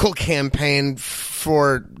political campaign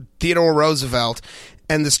for Theodore Roosevelt.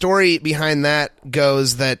 And the story behind that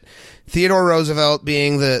goes that Theodore Roosevelt,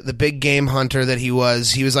 being the big game hunter that he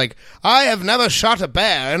was like, I have never shot a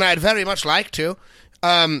bear, and I'd very much like to.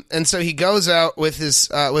 And so he goes out with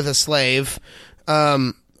with a slave,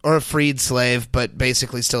 or a freed slave, but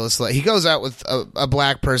basically still a slave. He goes out with a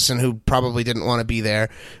black person who probably didn't want to be there.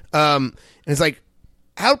 And it's like,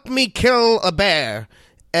 help me kill a bear.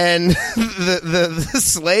 And the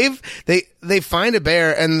slave, they find a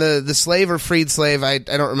bear, and the slave or freed slave, I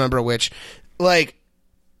don't remember which, like,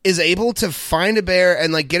 is able to find a bear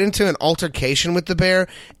and like get into an altercation with the bear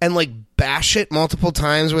and like bash it multiple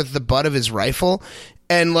times with the butt of his rifle,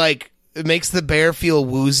 and like it makes the bear feel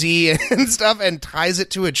woozy and stuff, and ties it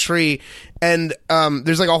to a tree. And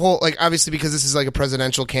there's like a whole, like, obviously because this is like a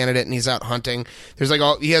presidential candidate and he's out hunting, there's like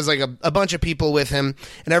he has like a bunch of people with him,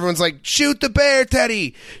 and everyone's like, shoot the bear,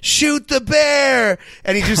 Teddy, shoot the bear.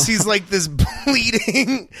 And he just sees like this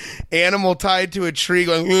bleeding animal tied to a tree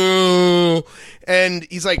going, ooh. And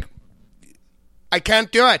he's like, I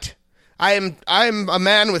can't do it. I'm a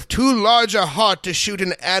man with too large a heart to shoot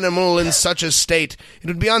an animal in such a state. It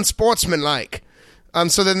would be unsportsmanlike.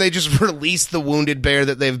 So then they just release the wounded bear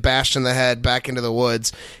that they've bashed in the head back into the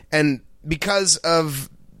woods. And because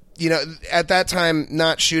of, at that time,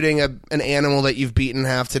 not shooting an animal that you've beaten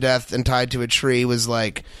half to death and tied to a tree was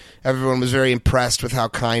like, everyone was very impressed with how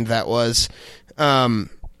kind that was. And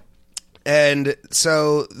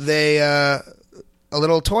so they a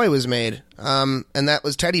little toy was made, and that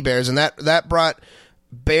was teddy bears, and that brought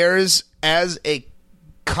bears as a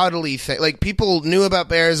cuddly thing. Like, people knew about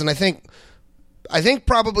bears, and I think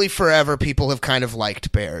probably forever people have kind of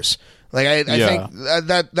liked bears. Like, I think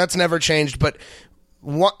that's never changed. But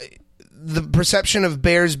the perception of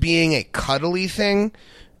bears being a cuddly thing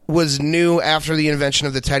was new after the invention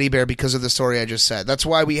of the teddy bear because of the story I just said. That's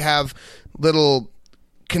why we have little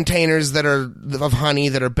containers that are of honey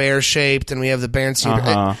that are bear shaped, and we have the bear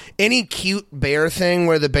and any cute bear thing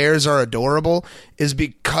where the bears are adorable is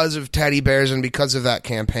because of teddy bears and because of that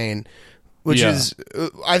campaign, which is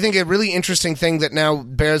I think a really interesting thing, that now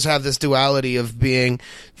bears have this duality of being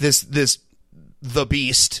this the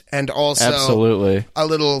beast and also absolutely a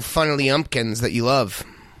little funnily umpkins that you love.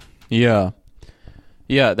 That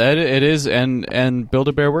it is, and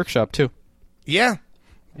Build-A-Bear Workshop too.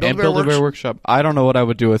 Build-A-Bear Workshop. I don't know what I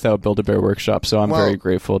would do without Build-A-Bear Workshop, so I'm very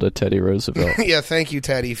grateful to Teddy Roosevelt. Yeah, thank you,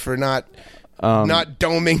 Teddy, for not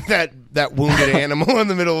doming that wounded animal in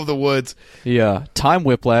the middle of the woods. Yeah, time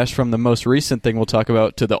whiplash from the most recent thing we'll talk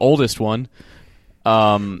about to the oldest one.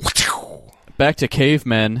 Back to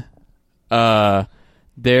cavemen. There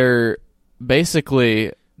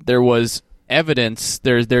was evidence.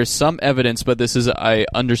 There's some evidence, but this is, I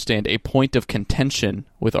understand, a point of contention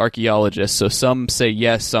with archaeologists. So some say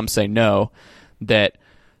yes, some say no. That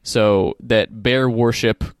bear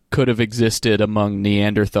worship could have existed among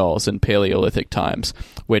Neanderthals in Paleolithic times.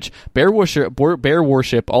 Which bear worship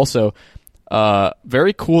also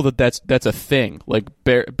very cool that's a thing. Like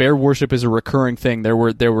bear worship is a recurring thing. There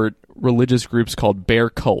were religious groups called bear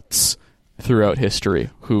cults throughout history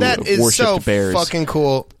who that is worshipped so bears. Fucking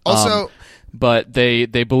cool. Also. But they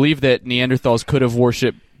believe that Neanderthals could have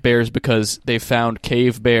worshipped bears because they found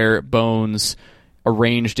cave bear bones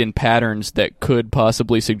arranged in patterns that could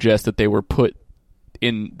possibly suggest that they were put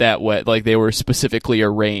in that way, like they were specifically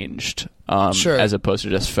arranged, as opposed to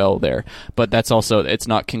just fell there. But that's also, it's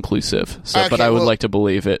not conclusive. So, but I would like to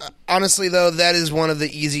believe it. Honestly, though, that is one of the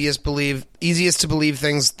easiest to believe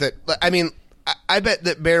things that, I mean, I bet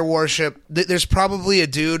that bear worship, there's probably a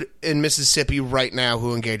dude in Mississippi right now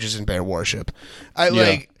who engages in bear worship.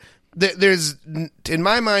 There's, in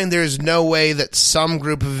my mind, there's no way that some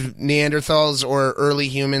group of Neanderthals or early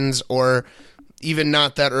humans, or even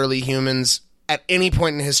not that early humans, at any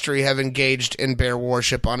point in history have engaged in bear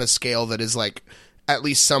worship on a scale that is, like, at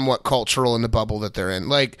least somewhat cultural in the bubble that they're in.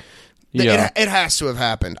 Like, it has to have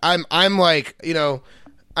happened. I'm like, you know,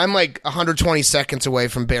 I'm like 120 seconds away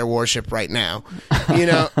from bear worship right now. You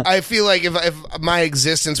know, I feel like if my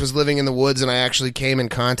existence was living in the woods and I actually came in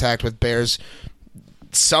contact with bears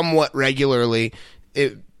somewhat regularly,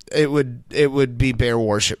 it would be bear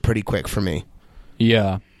worship pretty quick for me.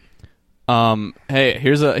 Yeah. Hey,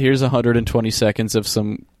 here's 120 seconds of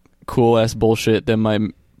some cool ass bullshit that might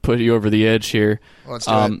put you over the edge here. Let's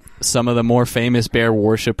do it. Some of the more famous bear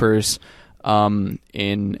worshippers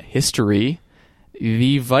in history.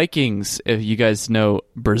 The Vikings, if you guys know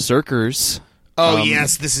berserkers. Oh,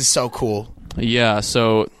 yes, this is so cool. Yeah,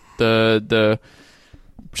 so the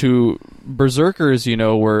two berserkers, you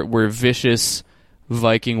know, were vicious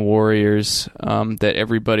Viking warriors that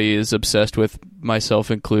everybody is obsessed with,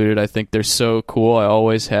 myself included. I think they're so cool. I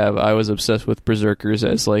was obsessed with berserkers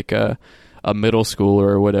as like a middle schooler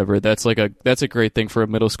or whatever. That's a great thing for a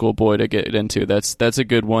middle school boy to get into. That's a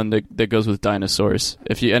good one that goes with dinosaurs.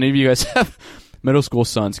 If any of you guys have middle school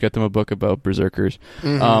sons, get them a book about berserkers.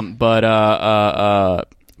 Mm-hmm.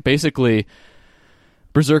 Basically,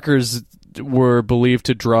 berserkers were believed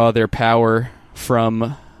to draw their power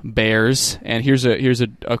from bears. And here's a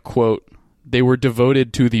quote. They were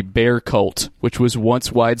devoted to the bear cult, which was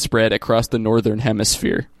once widespread across the northern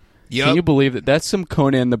hemisphere. Yep. Can you believe that? That's some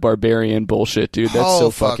Conan the Barbarian bullshit, dude. That's so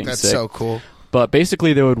fucking that's sick. So cool. But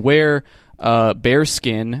basically, they would wear bear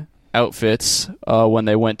skin outfits when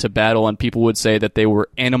they went to battle, and people would say that they were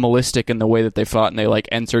animalistic in the way that they fought, and they like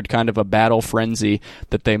entered kind of a battle frenzy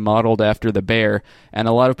that they modeled after the bear. And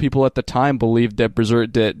a lot of people at the time believed that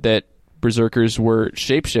berserkers were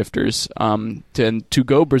shapeshifters. To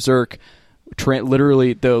go berserk,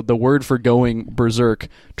 literally the word for going berserk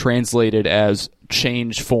translated as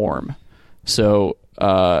change form. So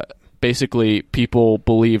basically, people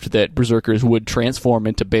believed that berserkers would transform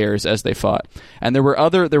into bears as they fought. And there were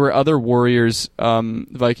other warriors,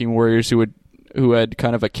 Viking warriors, who had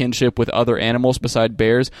kind of a kinship with other animals beside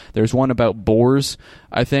bears. There's one about boars,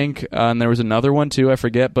 I think, and there was another one too. I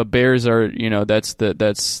forget. But bears are, you know, that's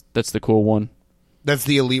the cool one. That's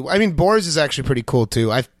the elite. I mean, boars is actually pretty cool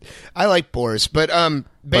too. I like boars, but bears.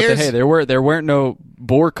 But hey, there weren't no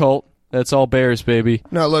boar cult That's all bears, baby.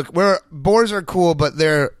 No, look, boars are cool, but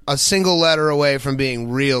they're a single letter away from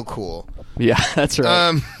being real cool. Yeah, that's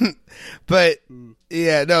right. But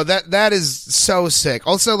yeah, no, that is so sick.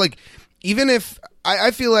 Also, like, even if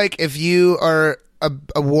I feel like if you are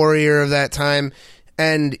a warrior of that time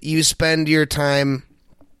and you spend your time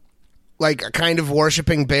like kind of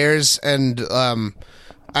worshiping bears and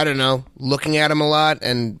I don't know, looking at them a lot,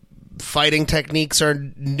 and fighting techniques are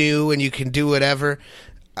new and you can do whatever,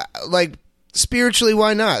 like, spiritually,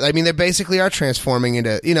 why not? I mean, they basically are transforming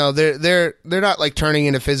into, you know, they're not like turning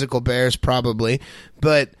into physical bears probably,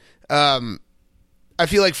 but I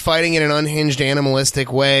feel like fighting in an unhinged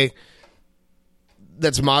animalistic way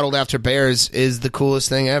that's modeled after bears is the coolest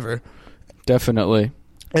thing ever. Definitely.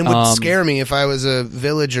 And would scare me if I was a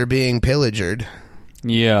villager being pillagered.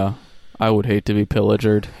 Yeah, I would hate to be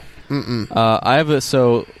pillagered. I have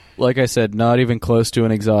so like I said, not even close to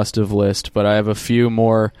an exhaustive list, but I have a few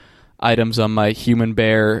more items on my human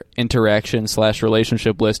bear interaction /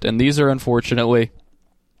 relationship list, and these are unfortunately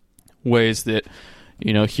ways that,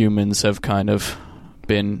 you know, humans have kind of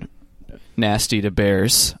been nasty to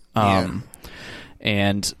bears.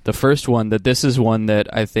 And the first one, this is one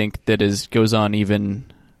that I think that goes on even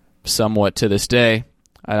somewhat to this day.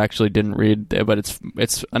 I actually didn't read, but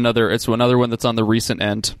it's another one that's on the recent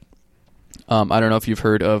end. I don't know if you've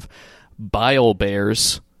heard of bile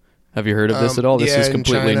bears. Have you heard of this at all? This is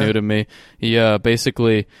completely new to me. Yeah,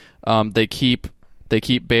 basically, they keep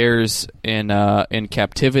bears in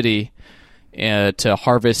captivity to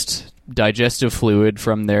harvest digestive fluid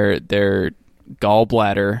from their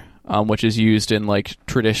gallbladder, which is used in like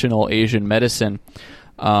traditional Asian medicine,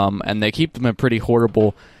 and they keep them in pretty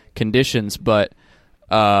horrible conditions. But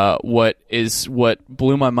what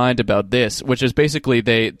blew my mind about this, which is basically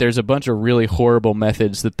there's a bunch of really horrible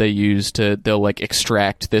methods that they use they'll like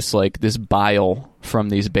extract this bile from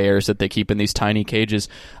these bears that they keep in these tiny cages,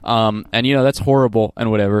 and you know that's horrible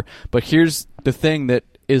and whatever. But here's the thing that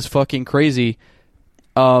is fucking crazy: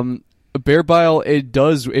 bear bile,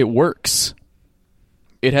 it works.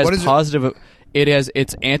 It has positive.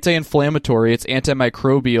 It's anti-inflammatory, it's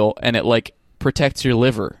antimicrobial, and it like protects your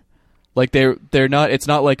liver. Like they're not. It's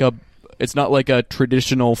not like a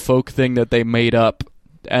traditional folk thing that they made up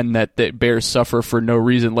and that bears suffer for no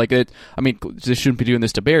reason. Like it. I mean, they shouldn't be doing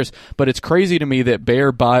this to bears, but it's crazy to me that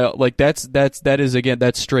bear bile, like that's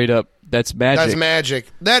straight up. That's magic. That's magic.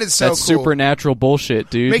 That is so that's cool. Supernatural bullshit,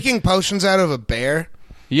 dude. Making potions out of a bear.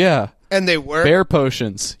 Yeah. And they work. Bear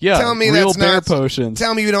potions. Yeah. Tell me real that's bear not, potions.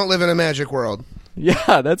 Tell me you don't live in a magic world.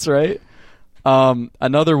 Yeah, that's right.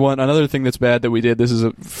 Another thing that's bad that we did. This is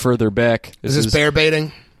further back. Is this bear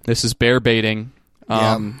baiting? This is bear baiting.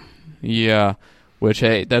 Yeah. Which,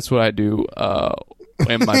 hey, that's what I do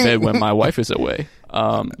in my bed when my wife is away.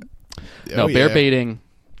 Bear baiting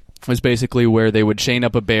was basically where they would chain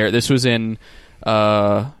up a bear. This was in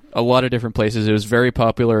a lot of different places. It was very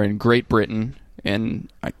popular in Great Britain in,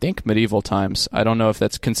 I think, medieval times. I don't know if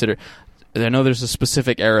that's considered. I know there's a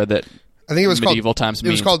specific era that I think it was medieval times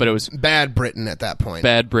means, but it was Bad Britain at that point.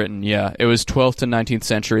 Bad Britain, yeah. It was 12th to 19th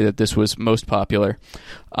century that this was most popular.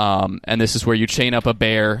 And this is where you chain up a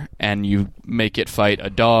bear and you make it fight a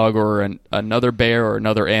dog or another bear or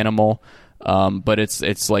another animal. But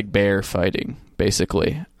it's like bear fighting,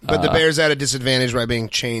 basically. But the bear's at a disadvantage by being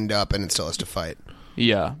chained up and it still has to fight.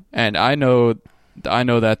 Yeah, and I know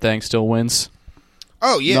that thing still wins.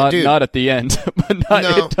 Oh, yeah, dude. Not at the end, but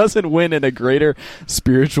it doesn't win in a greater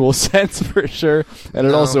spiritual sense for sure. And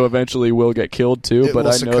it also eventually will get killed too, but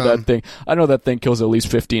I know that thing kills at least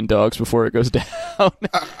 15 dogs before it goes down.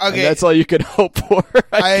 Okay. That's all you can hope for.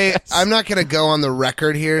 I'm not going to go on the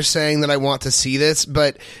record here saying that I want to see this,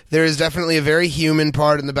 but there is definitely a very human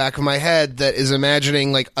part in the back of my head that is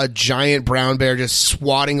imagining like a giant brown bear just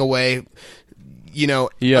swatting away,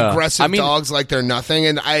 aggressive dogs like they're nothing.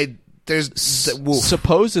 And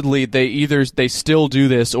supposedly they still do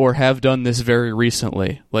this or have done this very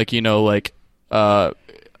recently, like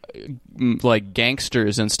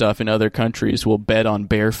gangsters and stuff in other countries will bet on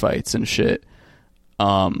bear fights and shit.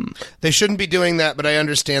 They shouldn't be doing that, but I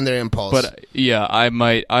understand their impulse. But yeah, I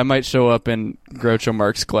might show up in Groucho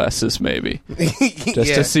Marx classes maybe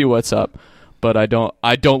just to see what's up. But I don't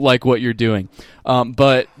like what you're doing.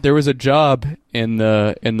 But there was a job in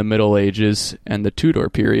the Middle Ages and the Tudor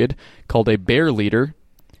period called a bear leader,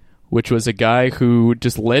 which was a guy who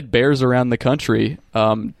just led bears around the country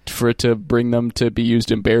to bring them to be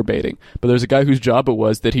used in bear baiting. But there's a guy whose job it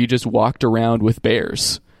was that he just walked around with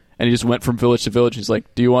bears, and he just went from village to village. He's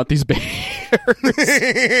like, "Do you want these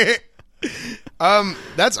bears?"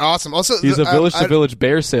 That's awesome. Also, he's a village to village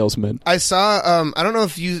bear salesman. I saw. I don't know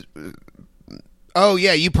if you. Oh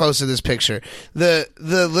yeah, you posted this picture. The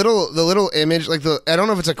little image, like I don't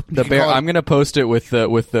know if it's the bear. I'm gonna post it with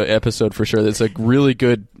the episode for sure. It's a really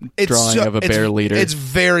good drawing of a bear leader. It's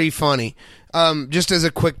very funny. Just as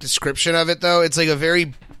a quick description of it, though, it's like a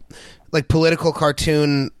very like political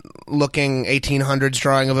cartoon looking 1800s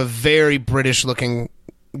drawing of a very British looking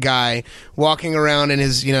guy walking around in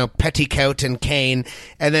his petticoat and cane,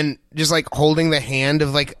 and then just like holding the hand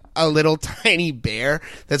of like a little tiny bear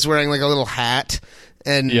that's wearing like a little hat,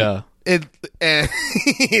 and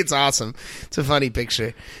it's awesome. It's a funny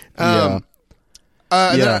picture.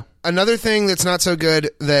 Another thing that's not so good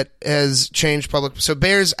that has changed public. So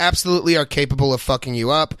bears absolutely are capable of fucking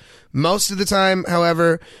you up. Most of the time,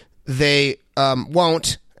 however, they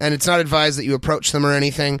won't, and it's not advised that you approach them or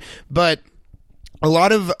anything. But a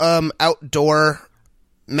lot of outdoor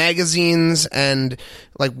magazines and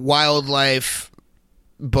like wildlife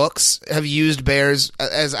books have used bears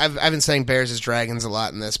as I've been saying bears as dragons a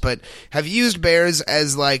lot in this, but have used bears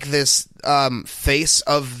as like this face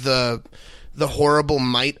of the horrible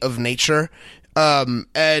might of nature,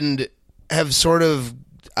 and have sort of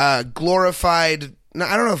glorified.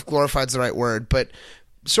 I don't know if glorified's the right word, but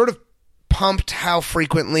sort of pumped how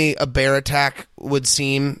frequently a bear attack would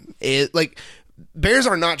seem. Like bears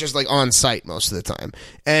are not just like on site most of the time,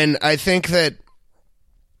 and I think that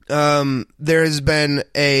there has been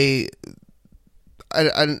a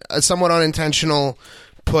somewhat unintentional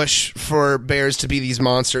push for bears to be these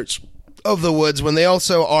monsters of the woods when they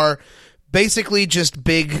also are basically just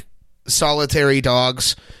big solitary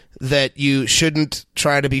dogs that you shouldn't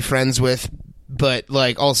try to be friends with, but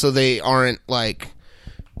like also they aren't like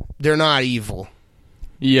they're not evil.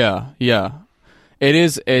 Yeah. It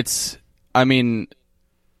is. It's. I mean,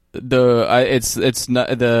 it's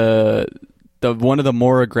not the one of the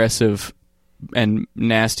more aggressive and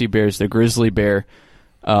nasty bears, the grizzly bear.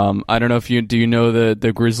 I don't know if do you know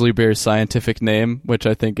the grizzly bear's scientific name, which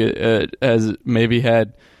I think it has maybe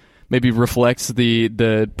reflects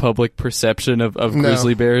the public perception of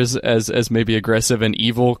grizzly bears as maybe aggressive and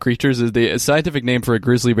evil creatures. The scientific name for a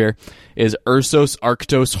grizzly bear is Ursus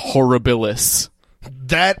arctos horribilis.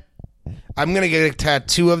 That I'm gonna get a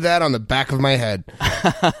tattoo of that on the back of my head.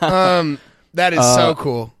 That is so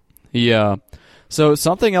cool. Yeah. So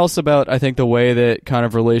something else about, I think, the way that kind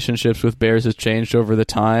of relationships with bears has changed over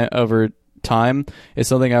time is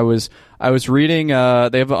something I was reading. They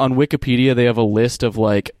have on Wikipedia, they have a list of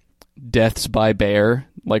like deaths by bear,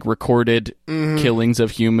 like recorded killings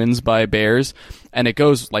of humans by bears, and it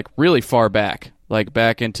goes like really far back, like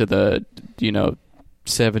back into the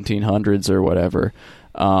 1700s or whatever.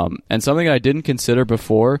 And something I didn't consider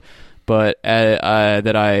before, but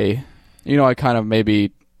that I kind of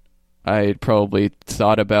maybe I probably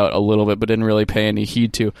thought about a little bit but didn't really pay any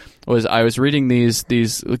heed to, was I was reading these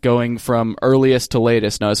going from earliest to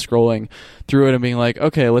latest, and I was scrolling through it and being like,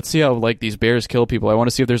 okay, let's see how like these bears kill people. I want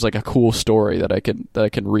to see if there's like a cool story that I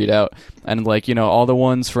can read out. And like, all the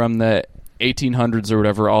ones from the 1800s or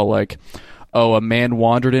whatever, all like, oh, a man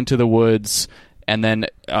wandered into the woods and then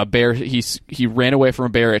a bear, he ran away from a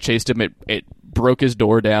bear, it chased him, it broke his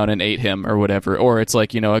door down and ate him or whatever. Or it's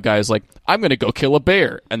like, a guy's like, I'm going to go kill a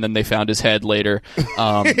bear, and then they found his head later.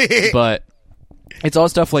 But it's all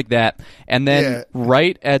stuff like that. And then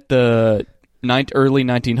right at the early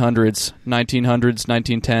 1900s,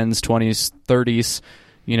 1910s, 20s,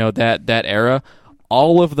 30s, that era,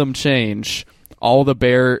 all of them change. All the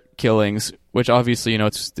bear killings, which obviously,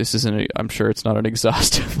 I'm sure it's not an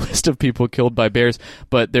exhaustive list of people killed by bears,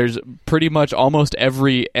 but there's pretty much almost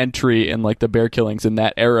every entry in like the bear killings in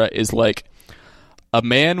that era is like a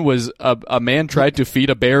man tried to feed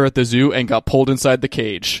a bear at the zoo and got pulled inside the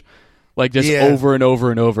cage. Like just over and over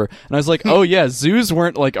and over. And I was like, oh yeah, zoos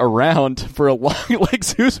weren't like around for a long, like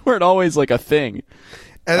zoos weren't always like a thing.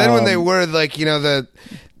 And then when they were like, the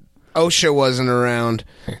OSHA wasn't around.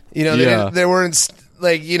 They weren't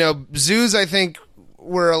like, zoos I think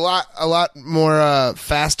were a lot more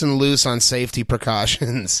fast and loose on safety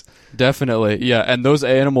precautions. Definitely, yeah. And those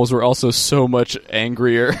animals were also so much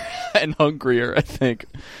angrier and hungrier, I think,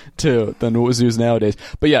 too, than zoos nowadays.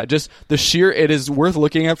 But yeah, just it is worth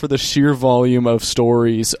looking at for the sheer volume of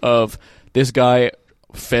stories of this guy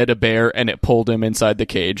fed a bear and it pulled him inside the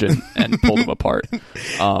cage and pulled him apart.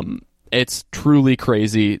 It's truly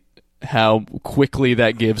crazy how quickly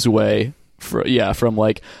that gives way. From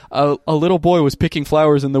like a little boy was picking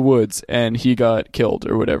flowers in the woods and he got killed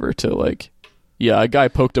or whatever, to like, a guy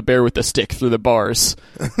poked a bear with a stick through the bars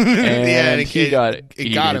and he got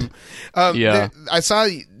him. I saw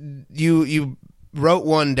you wrote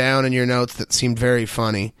one down in your notes that seemed very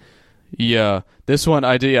funny. Yeah, this one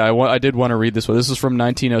I did. I did want to read this one. This is from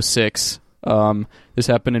 1906. This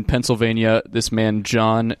happened in Pennsylvania. This man,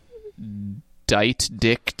 John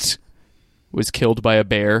Dicht, was killed by a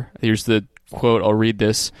bear. Here's the quote. I'll read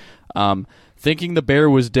this. Thinking the bear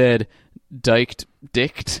was dead, Dicht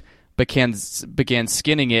began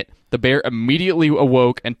skinning it. The bear immediately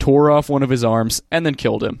awoke and tore off one of his arms and then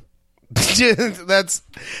killed him. That's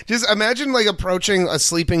just imagine like approaching a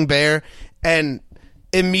sleeping bear and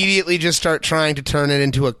immediately just start trying to turn it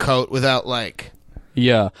into a coat without like.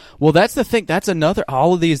 Yeah. Well, that's the thing. That's another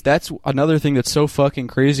thing that's so fucking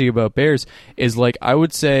crazy about bears is like I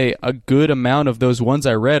would say a good amount of those ones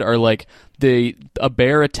I read are like a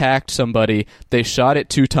bear attacked somebody, they shot it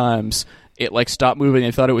 2 times, it like stopped moving,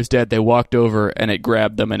 they thought it was dead, they walked over and it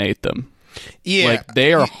grabbed them and ate them. Yeah. Like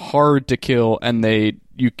they are hard to kill and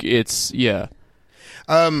yeah.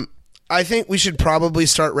 I think we should probably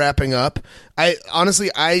start wrapping up.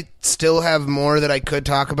 I still have more that I could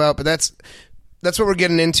talk about, but that's what we're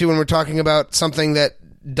getting into when we're talking about something that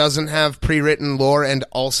doesn't have pre-written lore and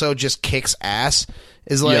also just kicks ass.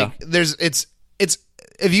 Is like it's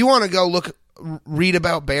if you want to go read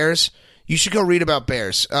about bears, you should go read about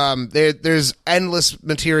bears. There's endless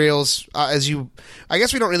materials. I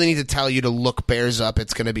guess we don't really need to tell you to look bears up.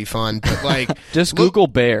 It's going to be fun, but like just Google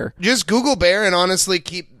bear. Just Google bear, and honestly,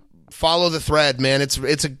 follow the thread, man. It's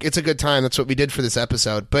a good time. That's what we did for this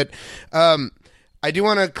episode. But I do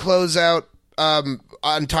want to close out on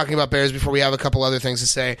talking about bears before we have a couple other things to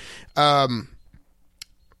say. Have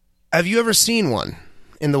you ever seen one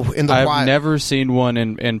in the wild? I've never seen one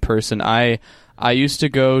in person. I used to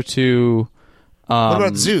go to. What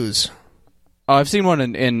about zoos? Oh, I've seen one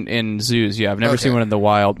in zoos. Yeah, I've never seen one in the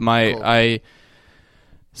wild. Cool.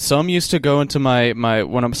 Some used to go into some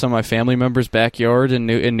of my family members' backyard in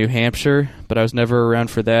New Hampshire, but I was never around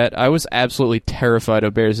for that. I was absolutely terrified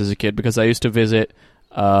of bears as a kid because I used to visit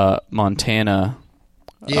Montana.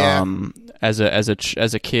 Yeah. As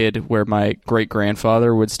a kid, where my great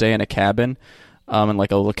grandfather would stay in a cabin. In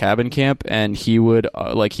like a little cabin camp, and he would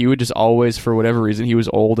just always, for whatever reason, he was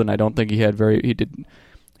old, and I don't think he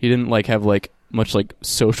didn't like have like much like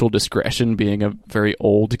social discretion, being a very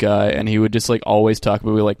old guy, and he would just like always talk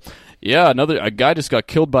about like, yeah, a guy just got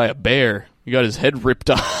killed by a bear. He got his head ripped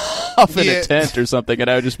off in a tent or something, and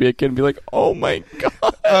I would just be a kid and be like, oh my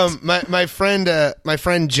god. My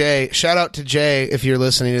friend Jay, shout out to Jay if you're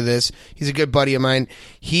listening to this. He's a good buddy of mine.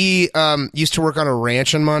 He used to work on a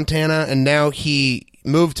ranch in Montana, and now he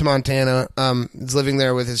moved to Montana. He's living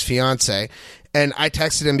there with his fiance, and I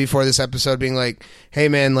texted him before this episode, being like, "Hey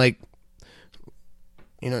man, like,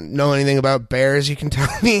 know anything about bears? You can tell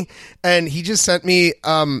me." And he just sent me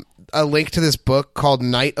a link to this book called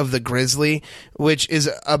Night of the Grizzly, which is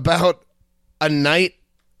about a night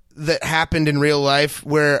that happened in real life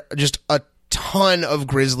where just a ton of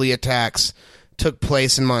grizzly attacks took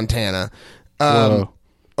place in Montana.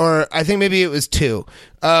 Or I think maybe it was 2.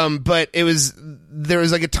 But there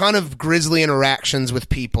was like a ton of grizzly interactions with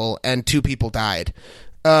people, and 2 people died.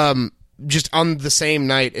 Just on the same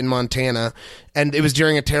night in Montana, and it was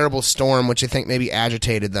during a terrible storm, which I think maybe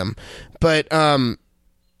agitated them. But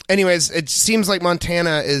anyways, it seems like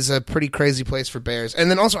Montana is a pretty crazy place for bears.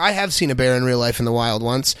 And then also, I have seen a bear in real life in the wild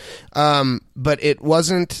once, but it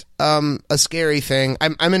wasn't a scary thing.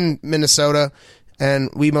 I'm in Minnesota, and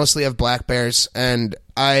we mostly have black bears. And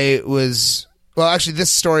actually,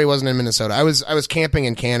 this story wasn't in Minnesota. I was camping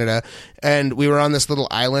in Canada, and we were on this little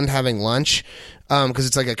island having lunch, because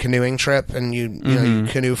it's like a canoeing trip, and you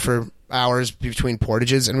canoe for hours between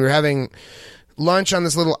portages, and we were having lunch on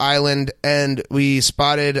this little island, and we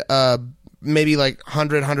spotted maybe like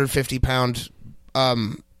 150 pound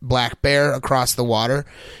black bear across the water,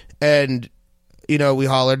 and we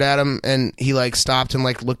hollered at him, and he like stopped and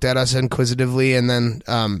like looked at us inquisitively, and then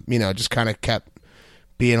just kind of kept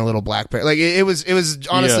being a little black bear. Like it was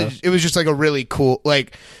honestly, it was just like a really cool,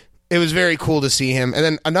 like it was very cool to see him. And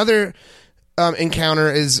then another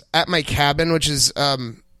encounter is at my cabin, which is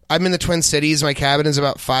I'm in the Twin Cities. My cabin is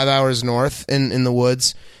about 5 hours north in the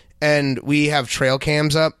woods, and we have trail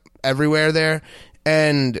cams up everywhere there.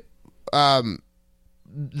 And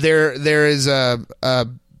there is a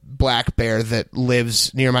black bear that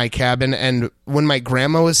lives near my cabin. And when my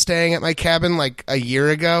grandma was staying at my cabin like a year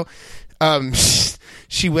ago,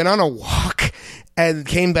 she went on a walk and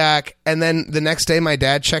came back. And then the next day, my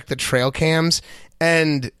dad checked the trail cams,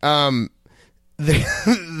 and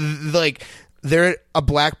a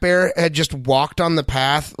black bear had just walked on the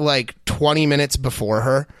path like 20 minutes before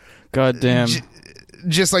her. God damn.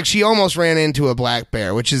 Just like she almost ran into a black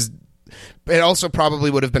bear, which is, it also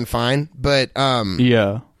probably would have been fine, but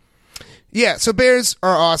yeah, so bears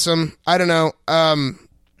are awesome. I don't know.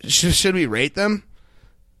 Should we rate them?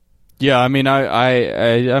 Yeah, I mean,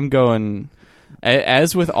 I'm going,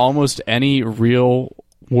 as with almost any real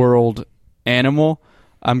world animal,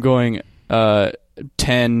 I'm going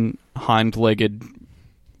 10 hind-legged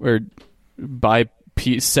or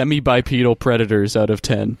semi-bipedal predators out of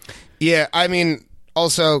 10. Yeah, I mean,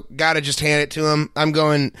 also, gotta just hand it to him. I'm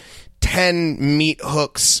going 10 meat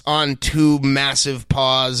hooks on 2 massive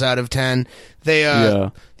paws out of 10.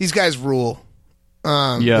 These guys rule.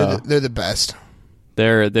 They're the best.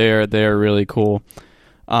 They're really cool.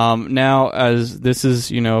 Now, as this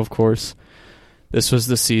is, of course, this was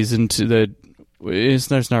the season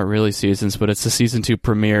there's not really seasons, but it's the season 2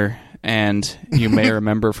 premiere, and you may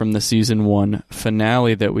remember from the season 1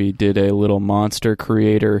 finale that we did a little monster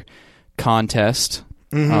creator contest.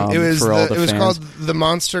 Mm-hmm. It was fans. called the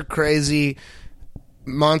Monster Crazy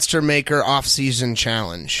Monster Maker Off-Season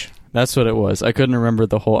Challenge. That's what it was. I couldn't remember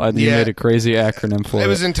the whole. You made a crazy acronym for it. It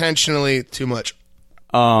was intentionally too much.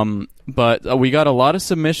 But we got a lot of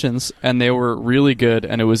submissions, and they were really good,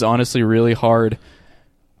 and it was honestly really hard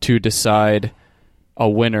to decide a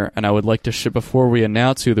winner. And I would like to before we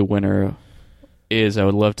announce who the winner is, I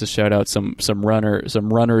would love to shout out some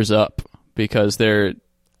runners up, because there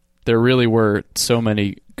really were so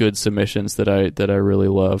many good submissions that I really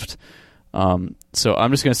loved. So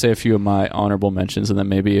I'm just going to say a few of my honorable mentions, and then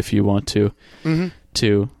maybe if you want to,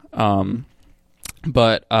 too.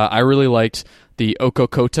 But I really liked the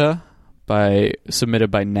Okokota submitted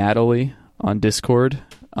by Natalie on Discord.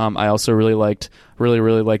 I also really liked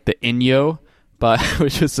the Inyo,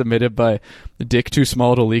 which was submitted by Dick Too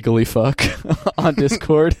Small to Legally Fuck on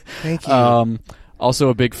Discord. Thank you. Also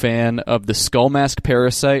a big fan of the Skull Mask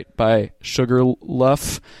Parasite by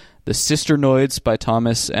Sugarluff, the Cisternoids by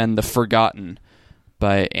Thomas, and the Forgotten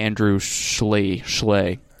by Andrew Schley.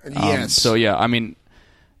 Yes. So yeah, I mean,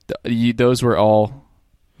 those were all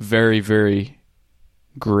very, very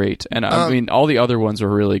great, and I mean, all the other ones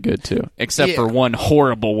were really good too, except for one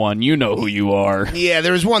horrible one. You know who you are. Yeah,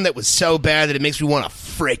 there was one that was so bad that it makes me want to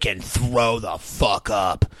freaking throw the fuck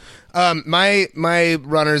up. My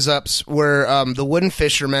runners-ups were the Wooden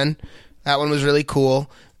Fisherman. That one was really cool.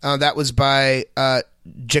 That was by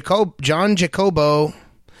John Jacobo.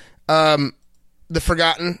 The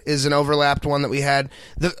Forgotten is an overlapped one that we had.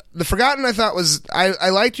 The Forgotten, I thought was... I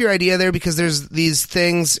liked your idea there, because there's these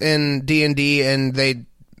things in D&D, and they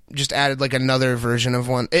just added like another version of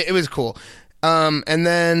one. It was cool. And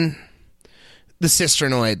then the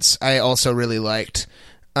Cisternoids I also really liked.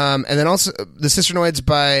 And then also the Cisternoids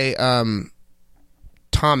by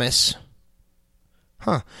Thomas.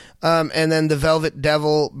 And then the Velvet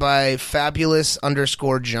Devil by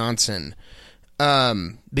Fabulous_Johnson.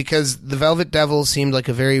 Because the Velvet Devil seemed like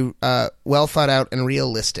a very well thought out and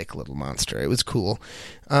realistic little monster. It was cool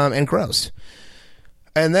and gross.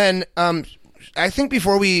 And then I think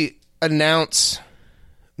before we announce,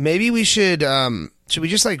 maybe we should we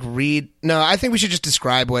just like read? No, I think we should just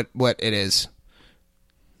describe what it is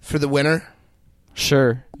for the winner.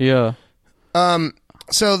 Sure. Yeah.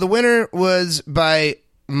 So the winner was by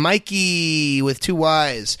Mikey with 2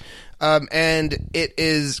 Y's. And it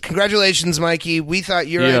is, congratulations, Mikey. We thought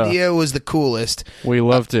your idea was the coolest. We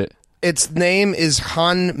loved it. Its name is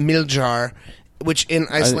Han Miljar, which in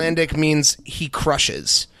Icelandic means he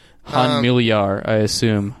crushes. Han Miljar, I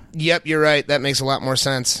assume. Yep, you're right. That makes a lot more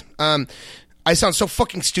sense. I sound so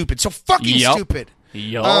fucking stupid. Stupid.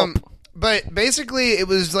 Yup. But basically, it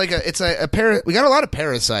was like we got a lot of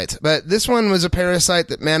parasites, but this one was a parasite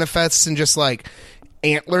that manifests in just like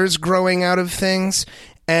antlers growing out of things.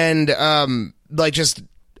 And like just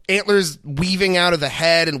antlers weaving out of the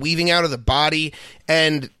head and weaving out of the body,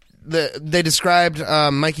 and Mikey described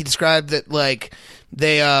that like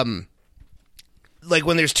they like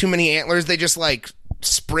when there's too many antlers, they just like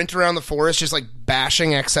sprint around the forest, just like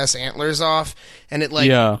bashing excess antlers off, and it like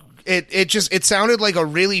it sounded like a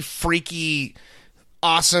really freaky,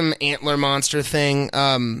 awesome antler monster thing.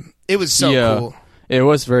 It was so cool. It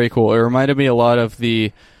was very cool. It reminded me a lot of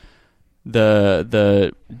the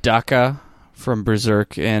Daka from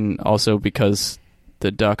Berserk, and also because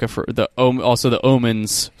the Daka also the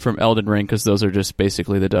omens from Elden Ring, because those are just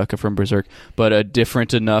basically the Daka from Berserk, but a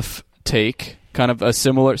different enough take, kind of a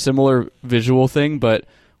similar visual thing, but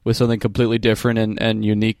with something completely different and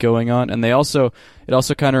unique going on. And it also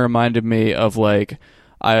kind of reminded me of like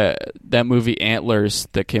that movie Antlers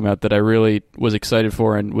that came out that I really was excited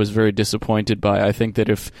for and was very disappointed by. I think that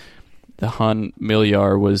if the Han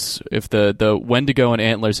Miljar if the Wendigo and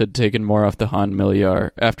Antlers had taken more off the Han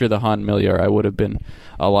Miljar, after the Han Miljar, I would have been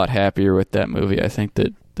a lot happier with that movie. I think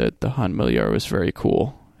that the Han Miljar was very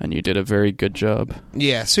cool, and you did a very good job.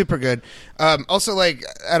 Yeah, super good. Also, like,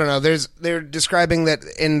 I don't know, they're describing that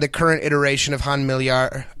in the current iteration of Han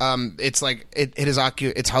Milyar, it's like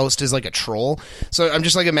its host is like a troll. So I'm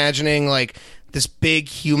just like imagining like this big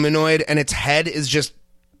humanoid, and its head is just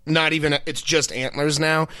not even it's just antlers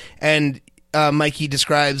now. And Mikey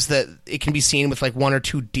describes that it can be seen with like one or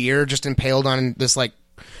two deer just impaled on this like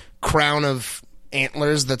crown of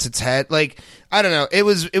antlers that's its head. Like, I don't know, it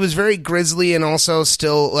was very grisly, and also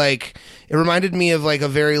still like it reminded me of like a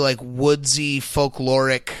very like woodsy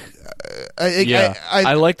folkloric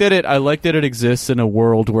I like that it exists in a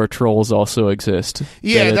world where trolls also exist.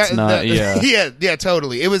 Yeah, yeah,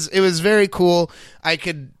 totally. It was very cool.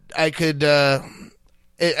 It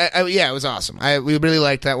was awesome. We really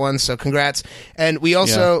liked that one, so congrats. And we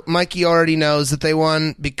also, Mikey already knows that they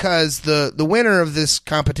won because the winner of this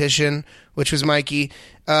competition, which was Mikey,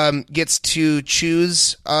 gets to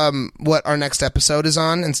choose what our next episode is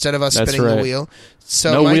on instead of us spinning the wheel.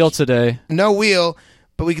 So no wheel today. No wheel,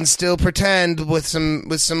 but we can still pretend with some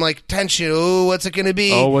like tension. Oh, what's it going to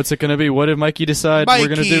be? Oh, what's it going to be? What did Mikey decide we're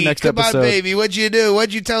going to do next episode? Come on, baby. What'd you do?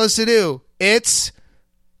 What'd you tell us to do? It's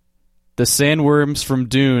the sandworms from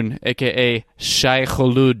Dune, a.k.a. Shai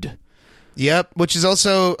Hulud. Yep, which is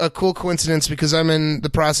also a cool coincidence because I'm in the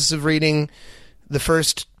process of reading the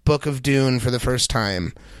first book of Dune for the first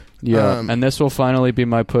time. Yeah, and this will finally be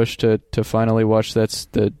my push to finally watch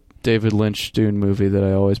the David Lynch Dune movie that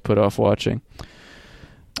I always put off watching.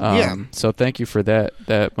 So thank you for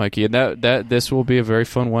that, Mikey. And that this will be a very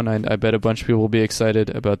fun one. I bet a bunch of people will be excited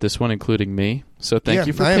about this one, including me. So thank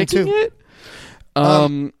you for picking it.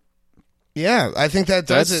 Yeah, I think that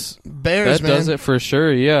does it. Bears, that does it for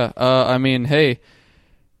sure. Yeah. I mean, hey,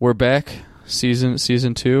 we're back. Season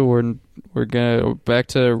 2. We're gonna back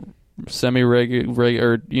to semi-regular,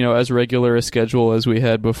 or as regular a schedule as we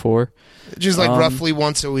had before. Just like roughly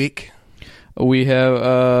once a week. We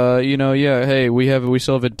have, hey, we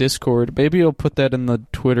still have a Discord. Maybe I'll put that in the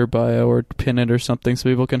Twitter bio or pin it or something so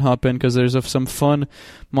people can hop in, because there's some fun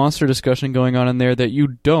monster discussion going on in there that you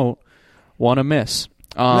don't want to miss.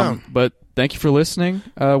 No. But thank you for listening.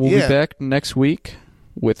 We'll be back next week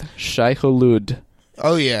with Shai Hulud.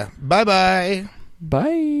 Oh, yeah. Bye-bye.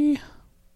 Bye.